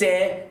chickens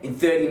there in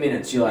 30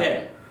 minutes. You're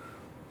like,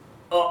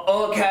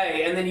 oh,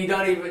 okay. And then you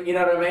don't even, you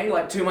know what I mean?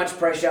 Like too much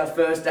pressure,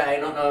 first day,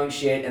 not knowing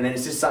shit. And then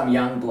it's just some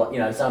young,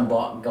 some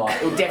guy.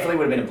 It definitely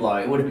would have been a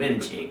bloke. It would have been a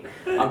chick.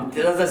 It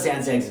doesn't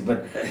sound sexist,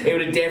 but it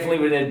would have definitely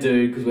been a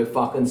dude because we're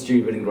fucking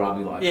stupid and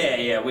grubby like that.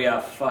 Yeah, we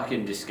are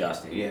fucking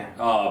disgusting. Yeah.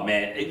 Oh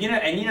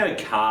man,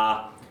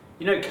 car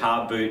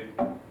boot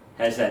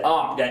has that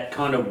that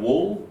kind of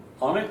wool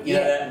on it. You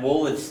know that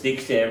wool that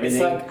sticks to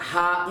everything. It's like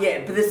hard,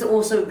 but there's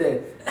also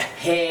the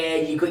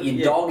hair. You got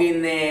your dog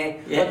in there.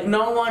 Yeah. Like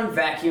no one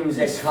vacuums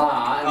their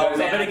car and goes,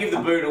 I better give the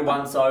boot a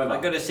once over.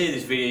 I've got to see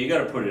this video. You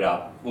got to put it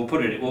up. We'll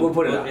put it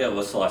up. Yeah,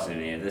 we'll slice it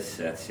in here.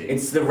 That's it.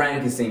 It's the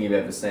rankest thing you've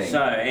ever seen.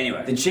 So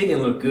anyway, the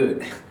chicken looked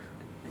good.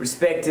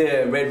 Respect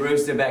to Red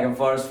Rooster back in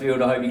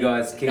Forestfield. I hope you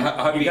guys keep.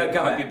 I hope you're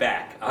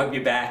back. I hope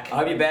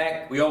you're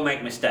back. We all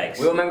make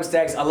mistakes.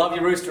 I love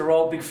your rooster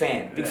roll. Big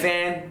fan.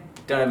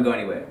 Don't ever go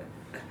anywhere.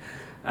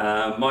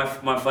 My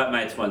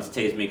flatmates once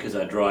teased me because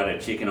I dried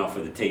a chicken off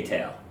with a tea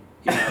towel.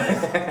 You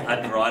know, I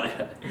dried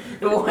it.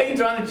 Why are you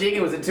drying the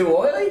chicken? Was it too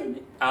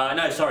oily?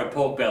 No, sorry,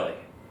 pork belly.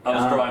 I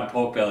was drying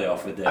pork belly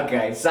off with the.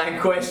 Okay, same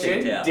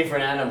question, towel.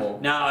 different animal.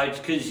 No, it's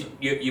because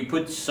you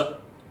put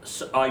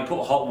you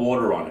put hot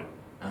water on it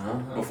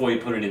before you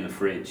put it in the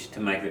fridge to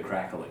make the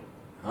crackling.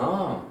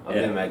 Oh, I've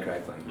never made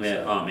crackling.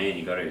 Yeah. Oh man,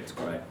 you got it. It's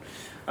great.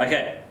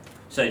 Okay,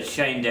 so it's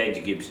Shane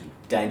Danger Gibson.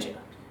 Danger.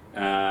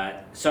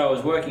 So I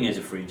was working as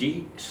a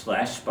Fridgie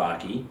 /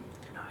 Sparky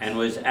and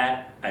was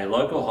at a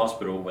local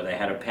hospital where they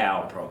had a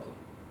power problem.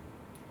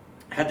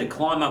 I had to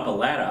climb up a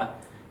ladder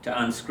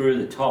to unscrew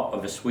the top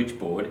of a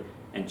switchboard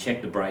and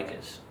check the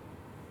breakers.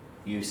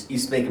 You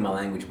speak my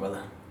language,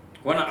 brother.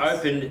 When I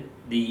opened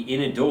the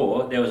inner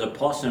door, there was a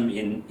possum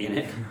in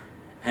it,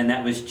 and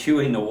that was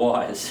chewing the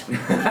wires.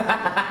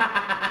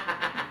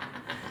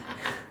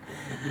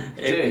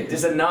 Dude,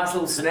 just a nice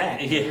little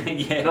snack.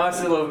 Yeah.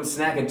 Nice little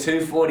snack at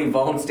 240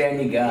 volts down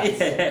your guts.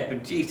 Yeah,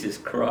 Jesus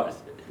Christ.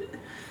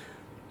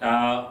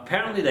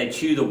 Apparently they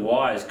chew the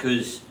wires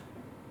because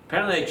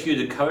apparently they chew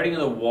the coating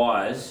of the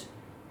wires.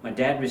 My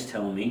dad was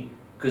telling me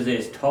because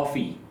there's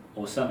toffee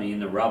or something in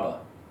the rubber.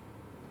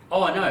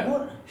 Oh, I know.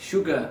 What?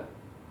 Sugar.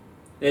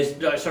 There's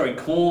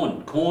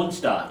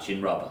cornstarch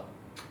in rubber.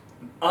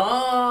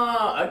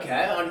 Oh,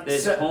 okay.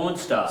 There's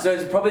cornstarch. So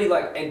it's probably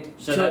like...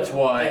 So that's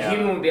why... A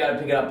human would be able to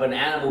pick it up, but an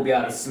animal would be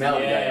able to smell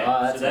it. Yeah,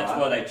 Oh, that's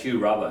why they chew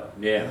rubber.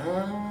 Yeah.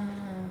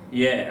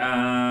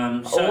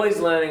 Yeah. So, Always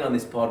learning on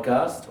this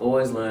podcast.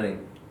 Always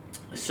learning.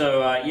 So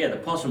the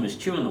possum was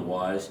chewing the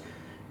wires.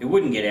 It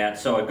wouldn't get out,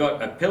 so I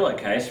got a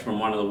pillowcase from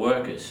one of the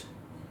workers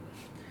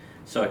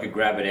so I could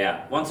grab it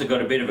out. Once it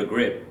got a bit of a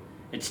grip,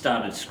 it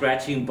started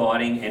scratching,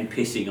 biting, and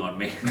pissing on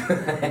me.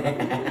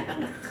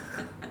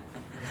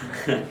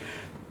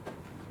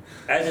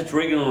 As it's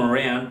wriggling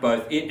around,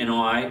 both it and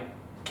I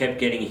kept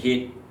getting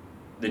hit.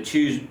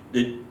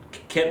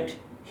 Kept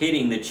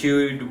hitting the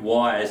chewed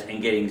wires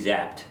and getting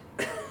zapped.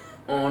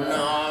 Oh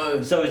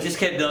no! So it just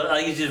kept,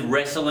 like, he's just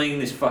wrestling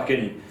this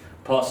fucking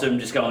possum,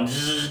 just going.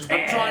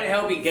 I'm trying to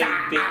help you getting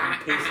bit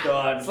and pissed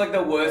on. It's like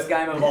the worst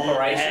game of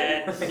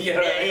Operation.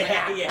 Yeah.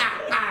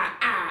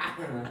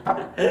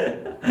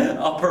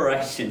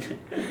 Operation.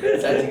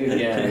 Such a good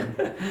game.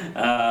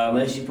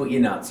 Unless you put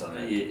your nuts on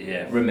it.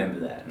 Yeah. Remember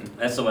that.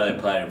 That's the way they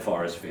played in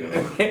Forest Field.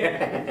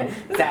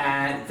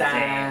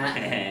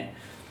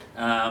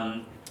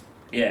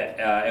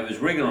 It was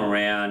wriggling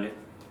around.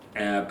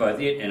 Both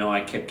it and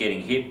I kept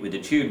getting hit with the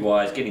chewed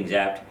wires, getting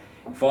zapped.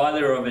 If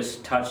either of us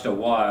touched a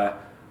wire,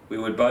 we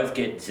would both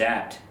get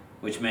zapped,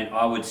 which meant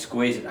I would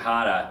squeeze it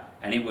harder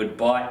and it would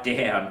bite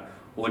down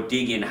or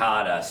dig in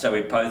harder, so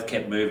we both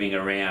kept moving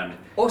around.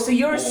 Oh, so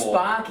you're a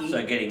Sparky.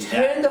 So getting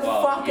turn the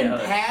fucking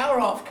yeah.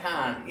 power off,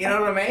 cunt. You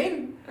know what I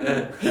mean?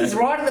 He's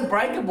right at the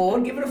breaker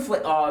board. Give it a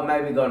flick. Oh,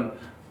 maybe gone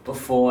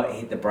before it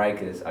hit the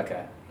breakers.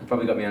 Okay.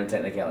 Probably got me on a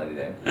technicality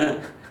there.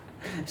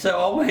 So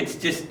I went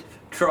just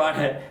trying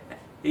to...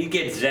 He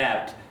gets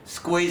zapped,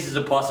 squeezes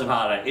the possum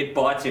harder, it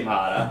bites him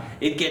harder,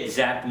 it gets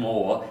zapped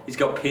more, he's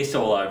got piss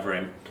all over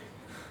him.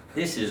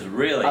 This is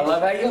really... I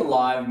love how you're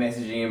live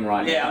messaging him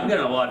right now. Yeah, I'm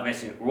going to live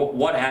message.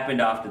 What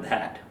happened after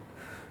that?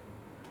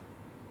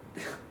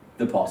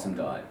 The possum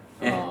died.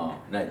 Oh,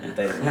 no,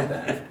 they didn't like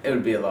that. It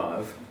would be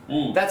alive.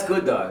 Mm. That's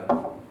good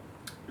though.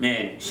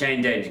 Man,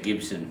 Shane Danger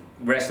Gibson,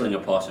 wrestling a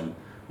possum.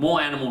 More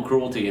animal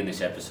cruelty in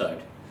this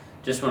episode.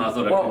 Just when I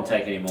thought I couldn't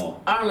take any more.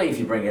 Only if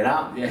you bring it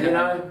up, Yeah. you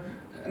know?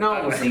 No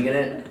one was thinking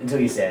it until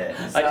you said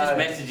it. So, I just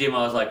messaged him,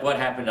 I was like, what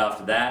happened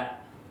after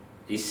that?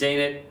 He's seen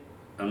it,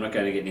 I'm not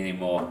going to get anything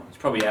more. He's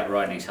probably out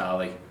riding his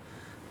Harley.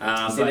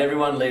 he said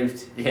everyone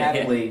lived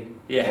happily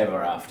Yeah.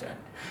 ever after.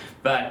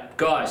 But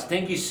guys,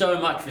 thank you so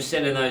much for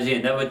sending those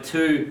in. They were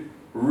 2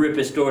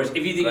 ripper stories.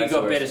 If you think Great you've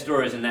got stories. better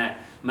stories than that,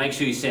 make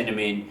sure you send them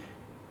in.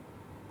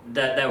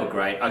 They were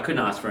great. I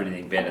couldn't ask for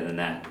anything better than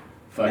that.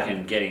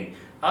 Fucking getting...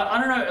 I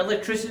don't know,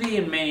 electricity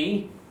and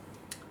me,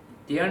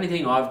 the only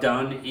thing I've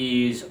done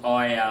is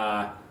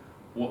my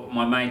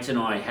mates and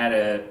I had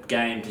a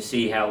game to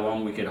see how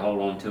long we could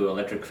hold on to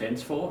electric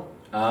fence for.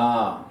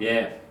 Ah.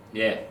 Yeah.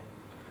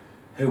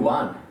 Who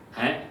won?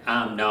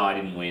 Huh? No, I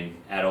didn't win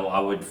at all. I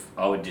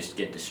would just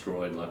get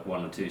destroyed like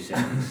 1 or 2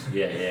 seconds.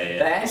 Yeah.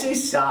 They actually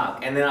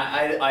suck. And then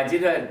I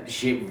did a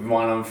shit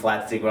one on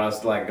flat stick when I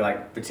was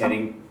like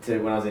pretending to,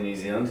 when I was in New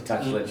Zealand, to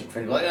touch electric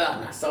fence. Like,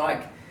 no,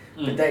 psych.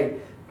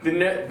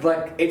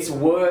 But it's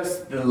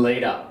worse the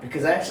lead up,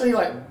 because actually,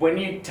 like, when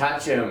you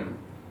touch them,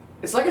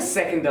 it's like a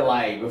second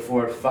delay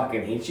before it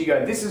fucking hits you.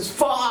 Go, this is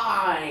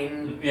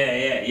fine.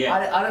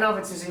 Yeah. I don't know if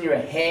it's just in your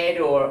head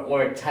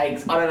or it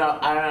takes. I don't know.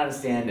 I don't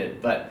understand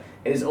it, but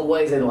there's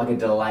always like a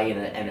delay in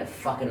it, and it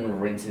fucking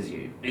rinses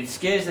you. It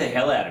scares the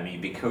hell out of me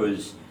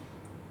because,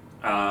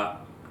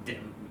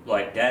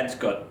 like, Dad's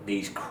got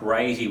these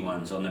crazy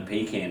ones on the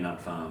pecan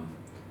nut farm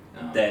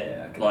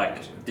that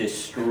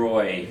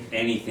destroy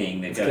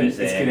anything that goes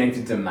there. It's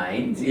connected to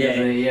mains. Yeah.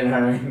 You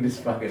know,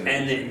 just fucking.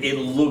 And it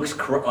looks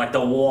like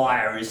the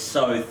wire is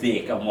so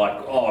thick. I'm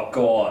like, oh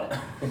god.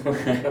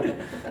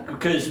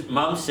 Because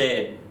Mum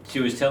said, she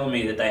was telling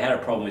me that they had a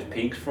problem with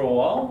pigs for a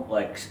while,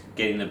 like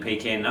getting the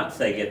pecan nuts.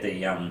 They get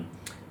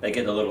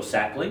the little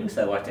saplings.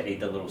 They like to eat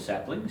the little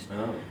saplings.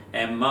 Oh.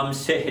 And Mum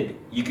said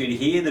you could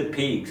hear the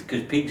pigs,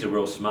 because pigs are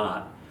real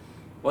smart.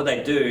 What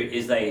they do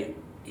is they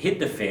hit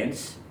the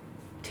fence,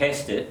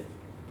 test it,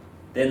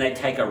 then they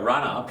take a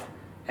run up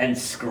and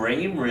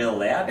scream real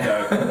loud,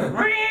 go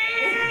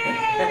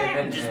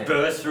and just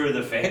burst through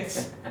the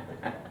fence.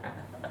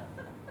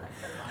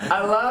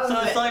 I love So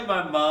it. it's like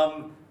my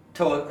mum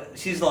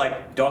she's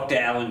like Dr.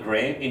 Alan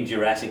Grant in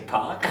Jurassic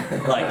Park.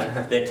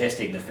 Like, they're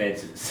testing the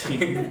fences.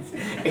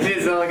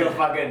 It's not like a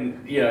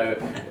fucking,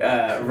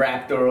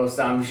 raptor or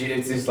some shit.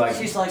 It's just like,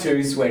 She's like,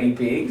 2 sweaty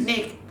pigs.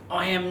 Nick,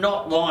 I am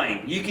not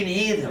lying. You can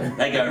hear them.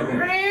 They go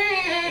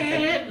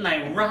and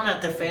they run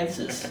at the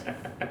fences.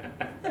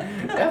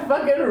 That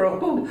fucking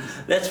rules.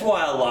 That's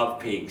why I love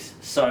pigs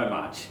so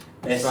much.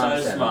 They're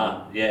Smart, so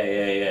smart.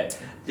 Yeah.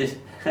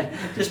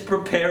 Just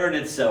preparing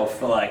itself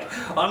for, like,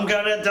 I'm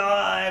gonna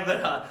die,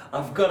 but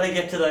I've got to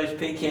get to those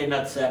pecan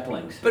nut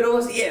saplings. But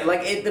also,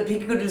 the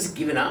pig could have just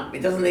given up.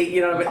 It doesn't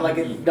need, but like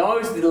it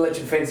knows the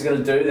electric fence is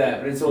going to do that,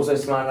 but it's also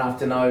smart enough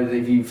to know that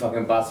if you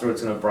fucking bust through,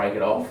 it's going to break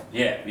it off.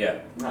 Yeah.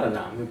 I don't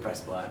know. I'm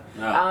impressed by it.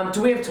 No.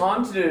 Do we have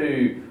time to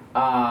do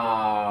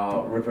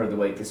Ripper of the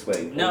Week this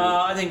week? No,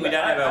 I think we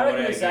don't have our I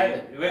reckon we save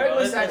it.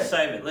 Let's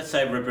save it. Let's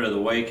save Ripper of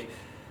the Week.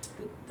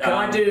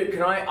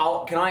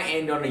 Can I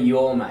end on a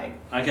your mate?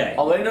 Okay.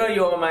 I'll end on a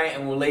your mate,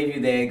 and we'll leave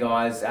you there,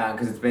 guys,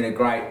 because it's been a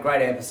great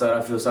episode.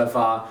 I feel so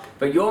far.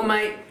 But your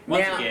mate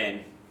Once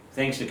again,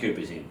 thanks to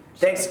Cooper's Inn.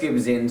 Thanks to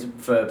Cooper's Inn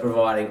for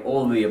providing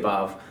all of the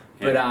above.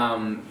 Yeah.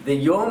 But the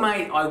your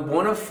mate, I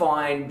want to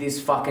find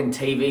this fucking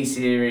TV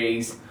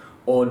series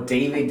or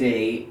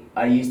DVD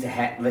I used to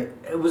have. Like,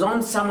 it was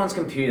on someone's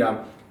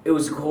computer. It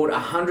was called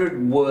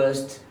 100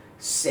 Worst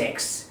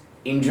Sex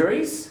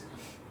Injuries.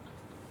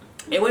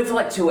 It went for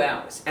like 2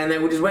 hours, and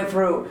then we just went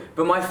through.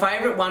 But my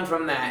favourite one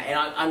from that, and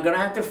I'm gonna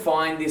have to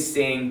find this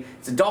thing.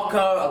 It's a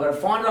doco. I'm gonna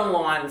find it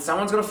online.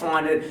 Someone's gonna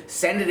find it.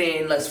 Send it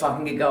in. Let's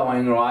fucking get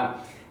going, right?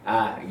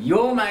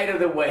 Your mate of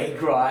the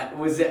week, right,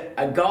 was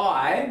a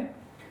guy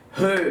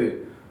who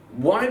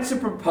wanted to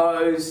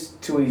propose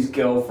to his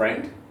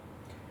girlfriend.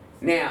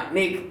 Now,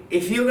 Nick,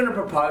 if you're gonna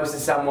propose to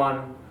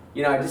someone,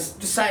 you know,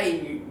 just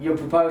say you're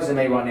proposing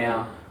to me right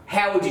now.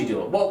 How would you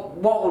do it?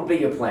 What would be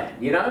your plan?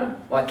 You know,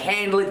 like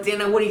candlelit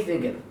dinner. What are you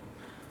thinking?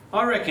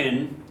 I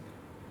reckon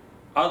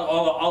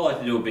I like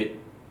to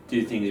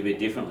do things a bit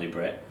differently,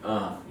 Brett.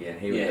 Oh, yeah.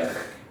 Here we go.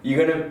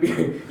 You're gonna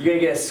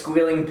get a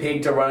squealing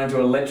pig to run into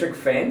an electric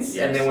fence,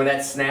 yes. And then when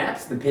that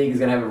snaps, the pig is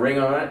gonna have a ring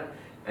on it,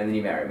 and then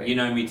you marry me. You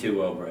know me too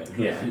well, Brett.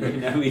 Yeah. You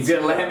know me He's too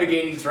got a well.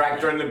 Lamborghini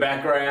tractor in the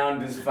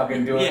background, just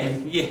fucking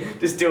doing,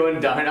 just doing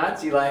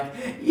donuts. You're like,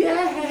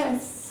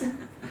 yes.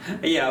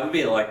 Yeah, I would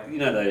be like, you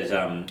know, those.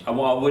 I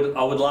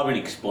would love an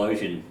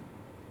explosion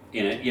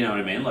in it. You know what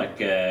I mean?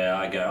 Like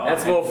I go.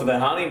 That's more for the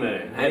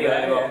honeymoon.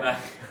 Anyway,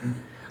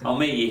 I'll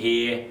meet you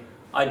here.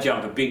 I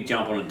jump a big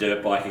jump on a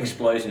dirt bike,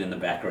 explosion in the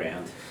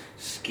background,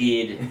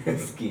 skid.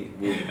 Skid.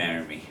 Will you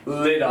marry me?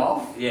 Lit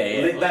off. Yeah,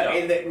 Lit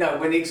off. No,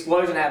 when the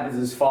explosion happens,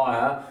 there's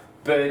fire.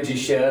 Burns your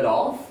shirt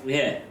off.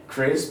 Yeah.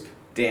 Crisp.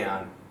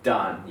 Down.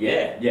 Done.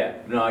 Yeah.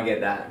 No, I get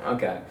that.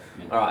 Okay.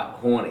 Yeah. All right.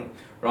 Horny.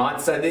 Right.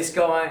 So this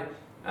guy.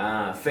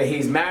 For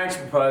his marriage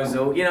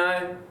proposal, you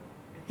know,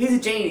 he's a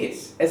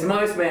genius, as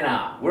most men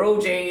are. We're all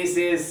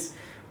geniuses,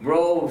 we're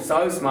all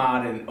so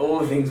smart in all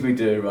the things we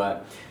do, right?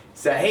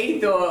 So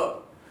he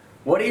thought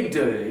what he'd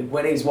do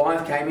when his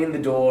wife came in the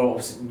door, or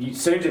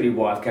soon-to-be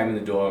wife came in the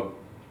door,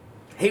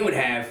 he would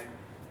have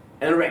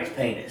an erect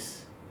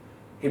penis.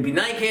 He'd be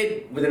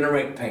naked with an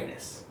erect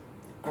penis.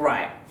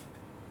 Great.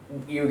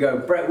 You go,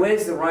 Brett,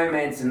 where's the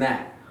romance in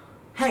that?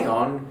 Hang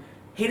on,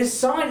 he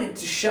decided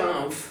to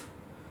shove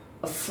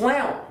a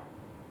flower,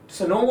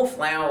 just a normal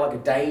flower like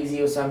a daisy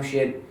or some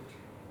shit,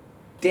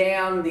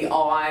 down the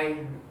eye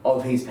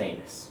of his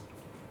penis.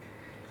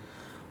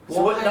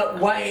 So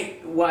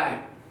wait.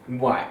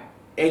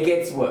 It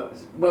gets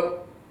worse.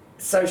 Well,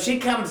 so she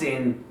comes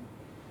in,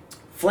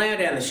 flower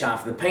down the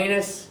shaft of the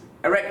penis,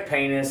 erect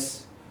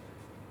penis,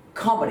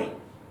 comedy.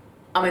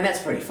 I mean,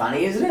 that's pretty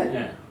funny, isn't it?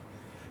 Yeah.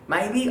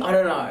 Maybe? I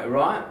don't know,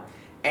 right?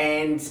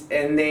 And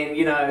then,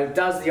 you know,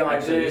 does the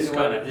Actually, ideas...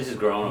 this is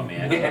growing on me,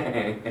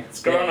 actually.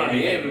 It's growing on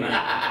him.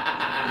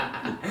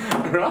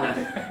 Right?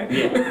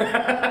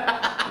 Yeah.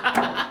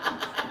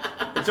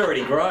 It's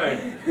already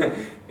grown.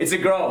 It's a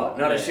grower,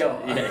 not a shower.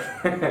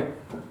 Yeah.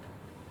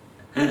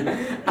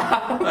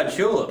 A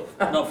tulip,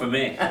 not for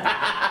me.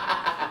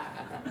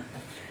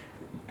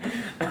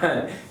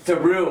 It's a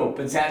real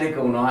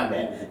botanical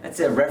nightmare.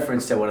 That's a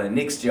reference to one of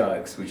Nick's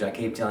jokes, which I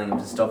keep telling him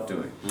to stop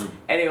doing.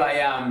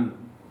 Anyway,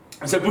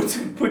 so puts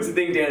the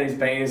thing down his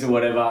penis or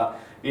whatever,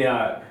 you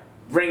know,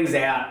 rings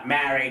out,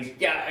 married,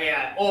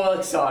 yeah, all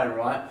excited,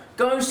 right?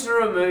 Goes to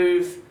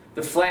remove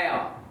the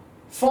flower.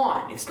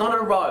 Fine, it's not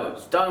a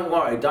rose, don't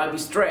worry, don't be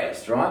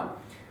stressed, right?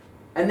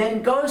 And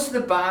then goes to the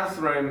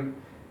bathroom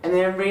and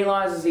then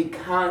realises he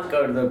can't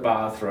go to the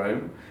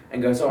bathroom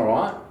and goes,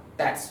 alright,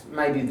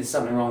 maybe there's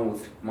something wrong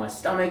with my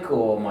stomach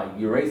or my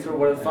urethra or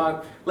whatever the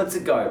fuck, lets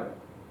it go.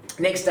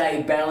 Next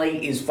day,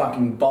 belly is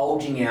fucking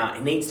bulging out,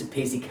 he needs to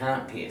piss, he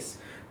can't piss.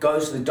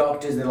 Goes to the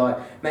doctors, they're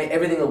like, mate,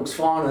 everything looks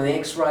fine on the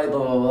x-ray, blah,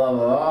 blah, blah,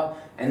 blah.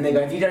 And they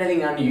go, have you done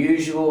anything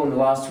unusual in the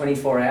last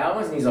 24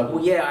 hours? And he's like,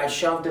 well, yeah, I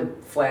shoved a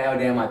flower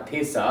down my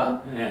pisser.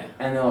 Yeah.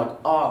 And they're like,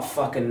 oh,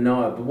 fucking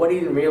no. But what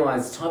he didn't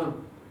realise, the type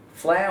of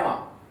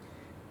flower,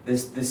 the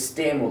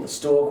stem or the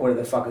stalk, whatever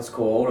the fuck it's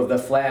called, of the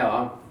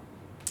flower,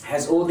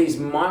 has all these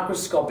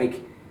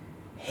microscopic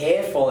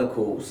hair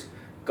follicles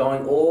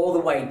going all the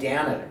way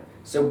down it.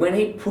 So when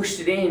he pushed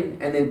it in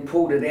and then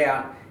pulled it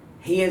out,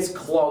 he has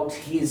clogged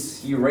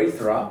his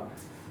urethra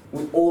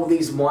with all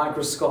these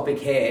microscopic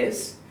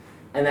hairs,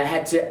 and they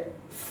had to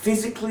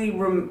physically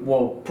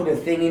put a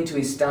thing into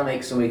his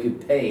stomach so he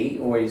could pee,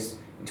 or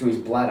into his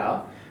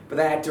bladder, but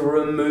they had to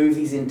remove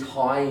his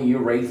entire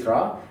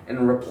urethra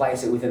and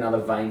replace it with another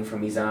vein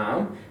from his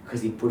arm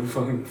because he put a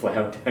fucking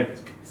flower down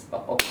his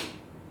pisshole.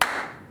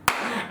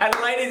 And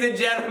ladies and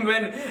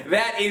gentlemen,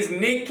 that is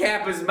Nick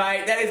Capper's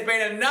mate. That has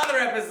been another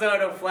episode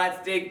of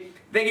Flat Stick.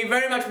 Thank you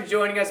very much for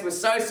joining us. We're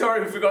so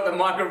sorry we forgot the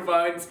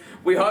microphones.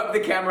 We hope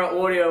the camera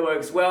audio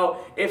works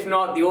well. If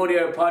not, the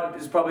audio pod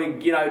is probably,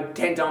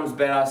 10 times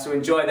better, so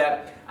enjoy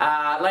that.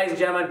 Ladies and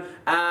gentlemen,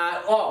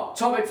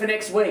 topic for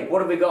next week. What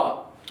have we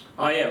got?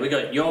 Oh yeah, we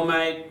got your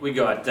mate. We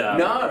got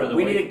No,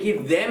 we need to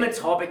give them a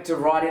topic to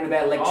write in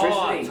about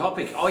electricity.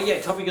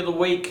 Topic of the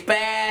week.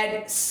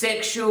 Bad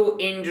sexual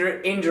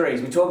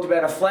injuries. We talked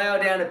about a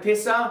flower down a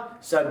pisser.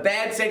 So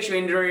bad sexual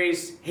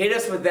injuries. Hit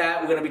us with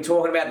that. We're going to be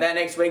talking about that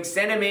next week.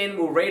 Send them in.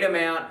 We'll read them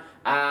out.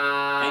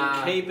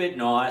 And keep it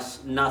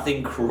nice.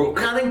 Nothing crook.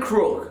 Nothing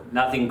crook.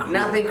 Nothing crook.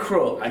 Nothing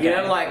crook. Okay. You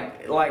know,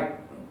 like.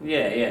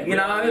 Yeah. You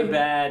know,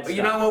 bad stuff.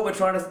 You know what we're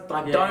trying to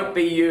like. Don't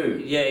be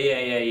you.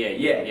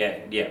 Yeah.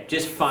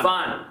 Just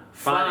fun.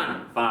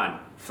 Fun.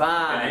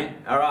 Okay.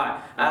 All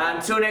right.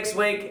 Until next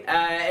week,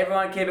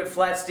 everyone keep it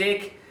flat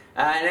stick.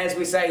 And as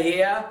we say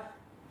here,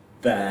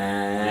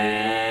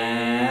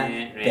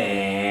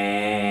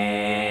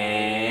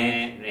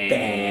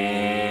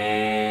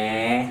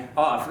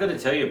 Oh, I forgot to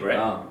tell you, Brett.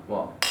 Oh,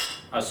 what?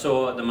 I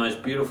saw the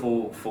most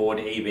beautiful Ford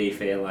EV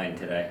Fairlane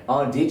today.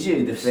 Oh, did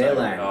you? The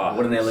Fairlane. Oh,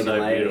 What an elegant so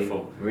lady.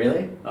 beautiful.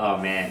 Really? Oh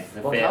man,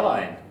 the What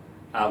Fairlane.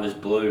 It was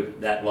blue,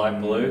 that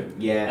light blue.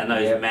 Yeah.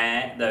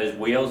 And those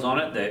wheels on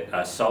it that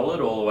are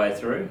solid all the way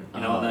through.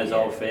 You know, on those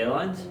old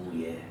Fairlanes. Oh,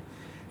 yeah.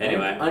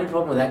 Anyway. Only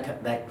problem with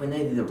that when they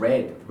did the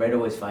red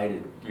always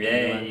faded.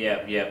 Yeah.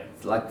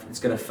 It's like it's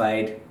gonna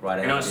fade right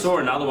out. And I saw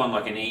another one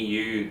like an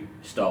EU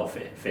style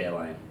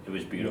Fairlane. It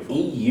was beautiful.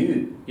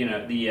 EU. You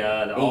know the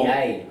old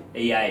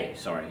EA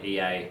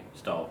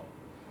style.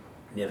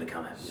 Never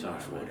come out. So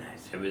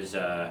it was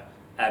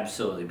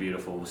absolutely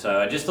beautiful. So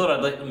I just thought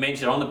I'd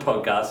mention on the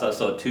podcast. I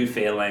saw 2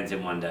 Fairlanes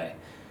in one day.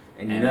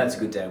 And you know it's a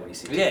good day when you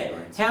see two Yeah.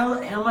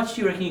 Fairlanes. How much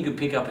do you reckon you could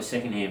pick up a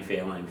second-hand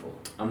Fairlane for?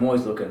 I'm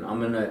always looking.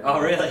 I'm gonna. Oh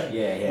really?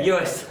 Yeah.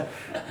 Yours.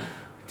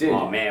 Dude,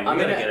 Oh man, we're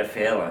gonna get a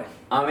Fairlane.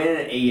 I'm in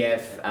an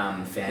EF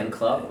fan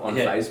club on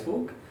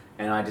Facebook,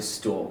 and I just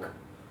stalk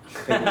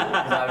people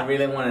because I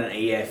really want an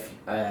EFU.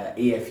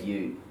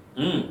 EFU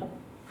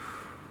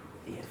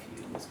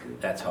is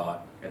good. That's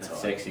hot. That's hot.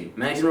 sexy.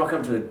 Imagine rocking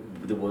up to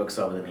the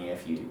worksite with an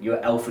EFU. You're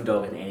alpha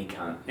dog in any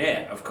cunt.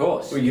 Yeah, of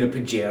course. Or you get a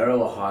Pajero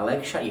or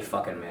Hilux, shut your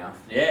fucking mouth.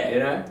 Yeah. You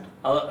know?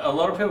 A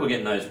lot of people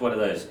getting those. What are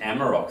those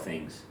Amarok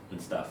things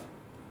and stuff?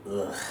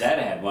 Ugh. Dad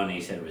had one.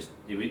 He said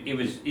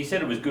he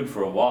said it was good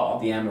for a while.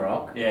 The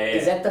Amarok? Yeah.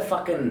 Is that the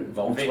fucking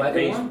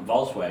Volkswagen one?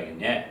 Volkswagen,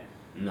 yeah.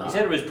 No. He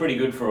said it was pretty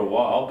good for a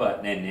while,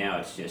 but then now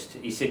it's just.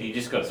 He said you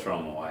just got to throw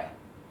them away.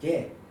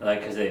 Yeah. Like,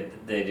 because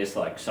they're just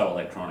like so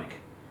electronic.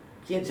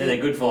 Yeah. So they're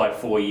good for like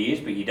 4 years,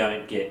 but you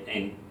don't get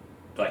and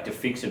like to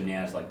fix them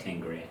now is like 10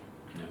 grand.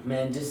 You know?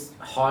 Man, just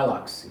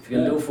Hilux. If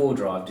you're gonna do a 4-wheel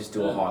drive, just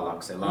do a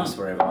Hilux. They last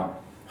forever.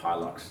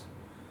 Hilux.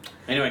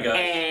 Anyway, guys.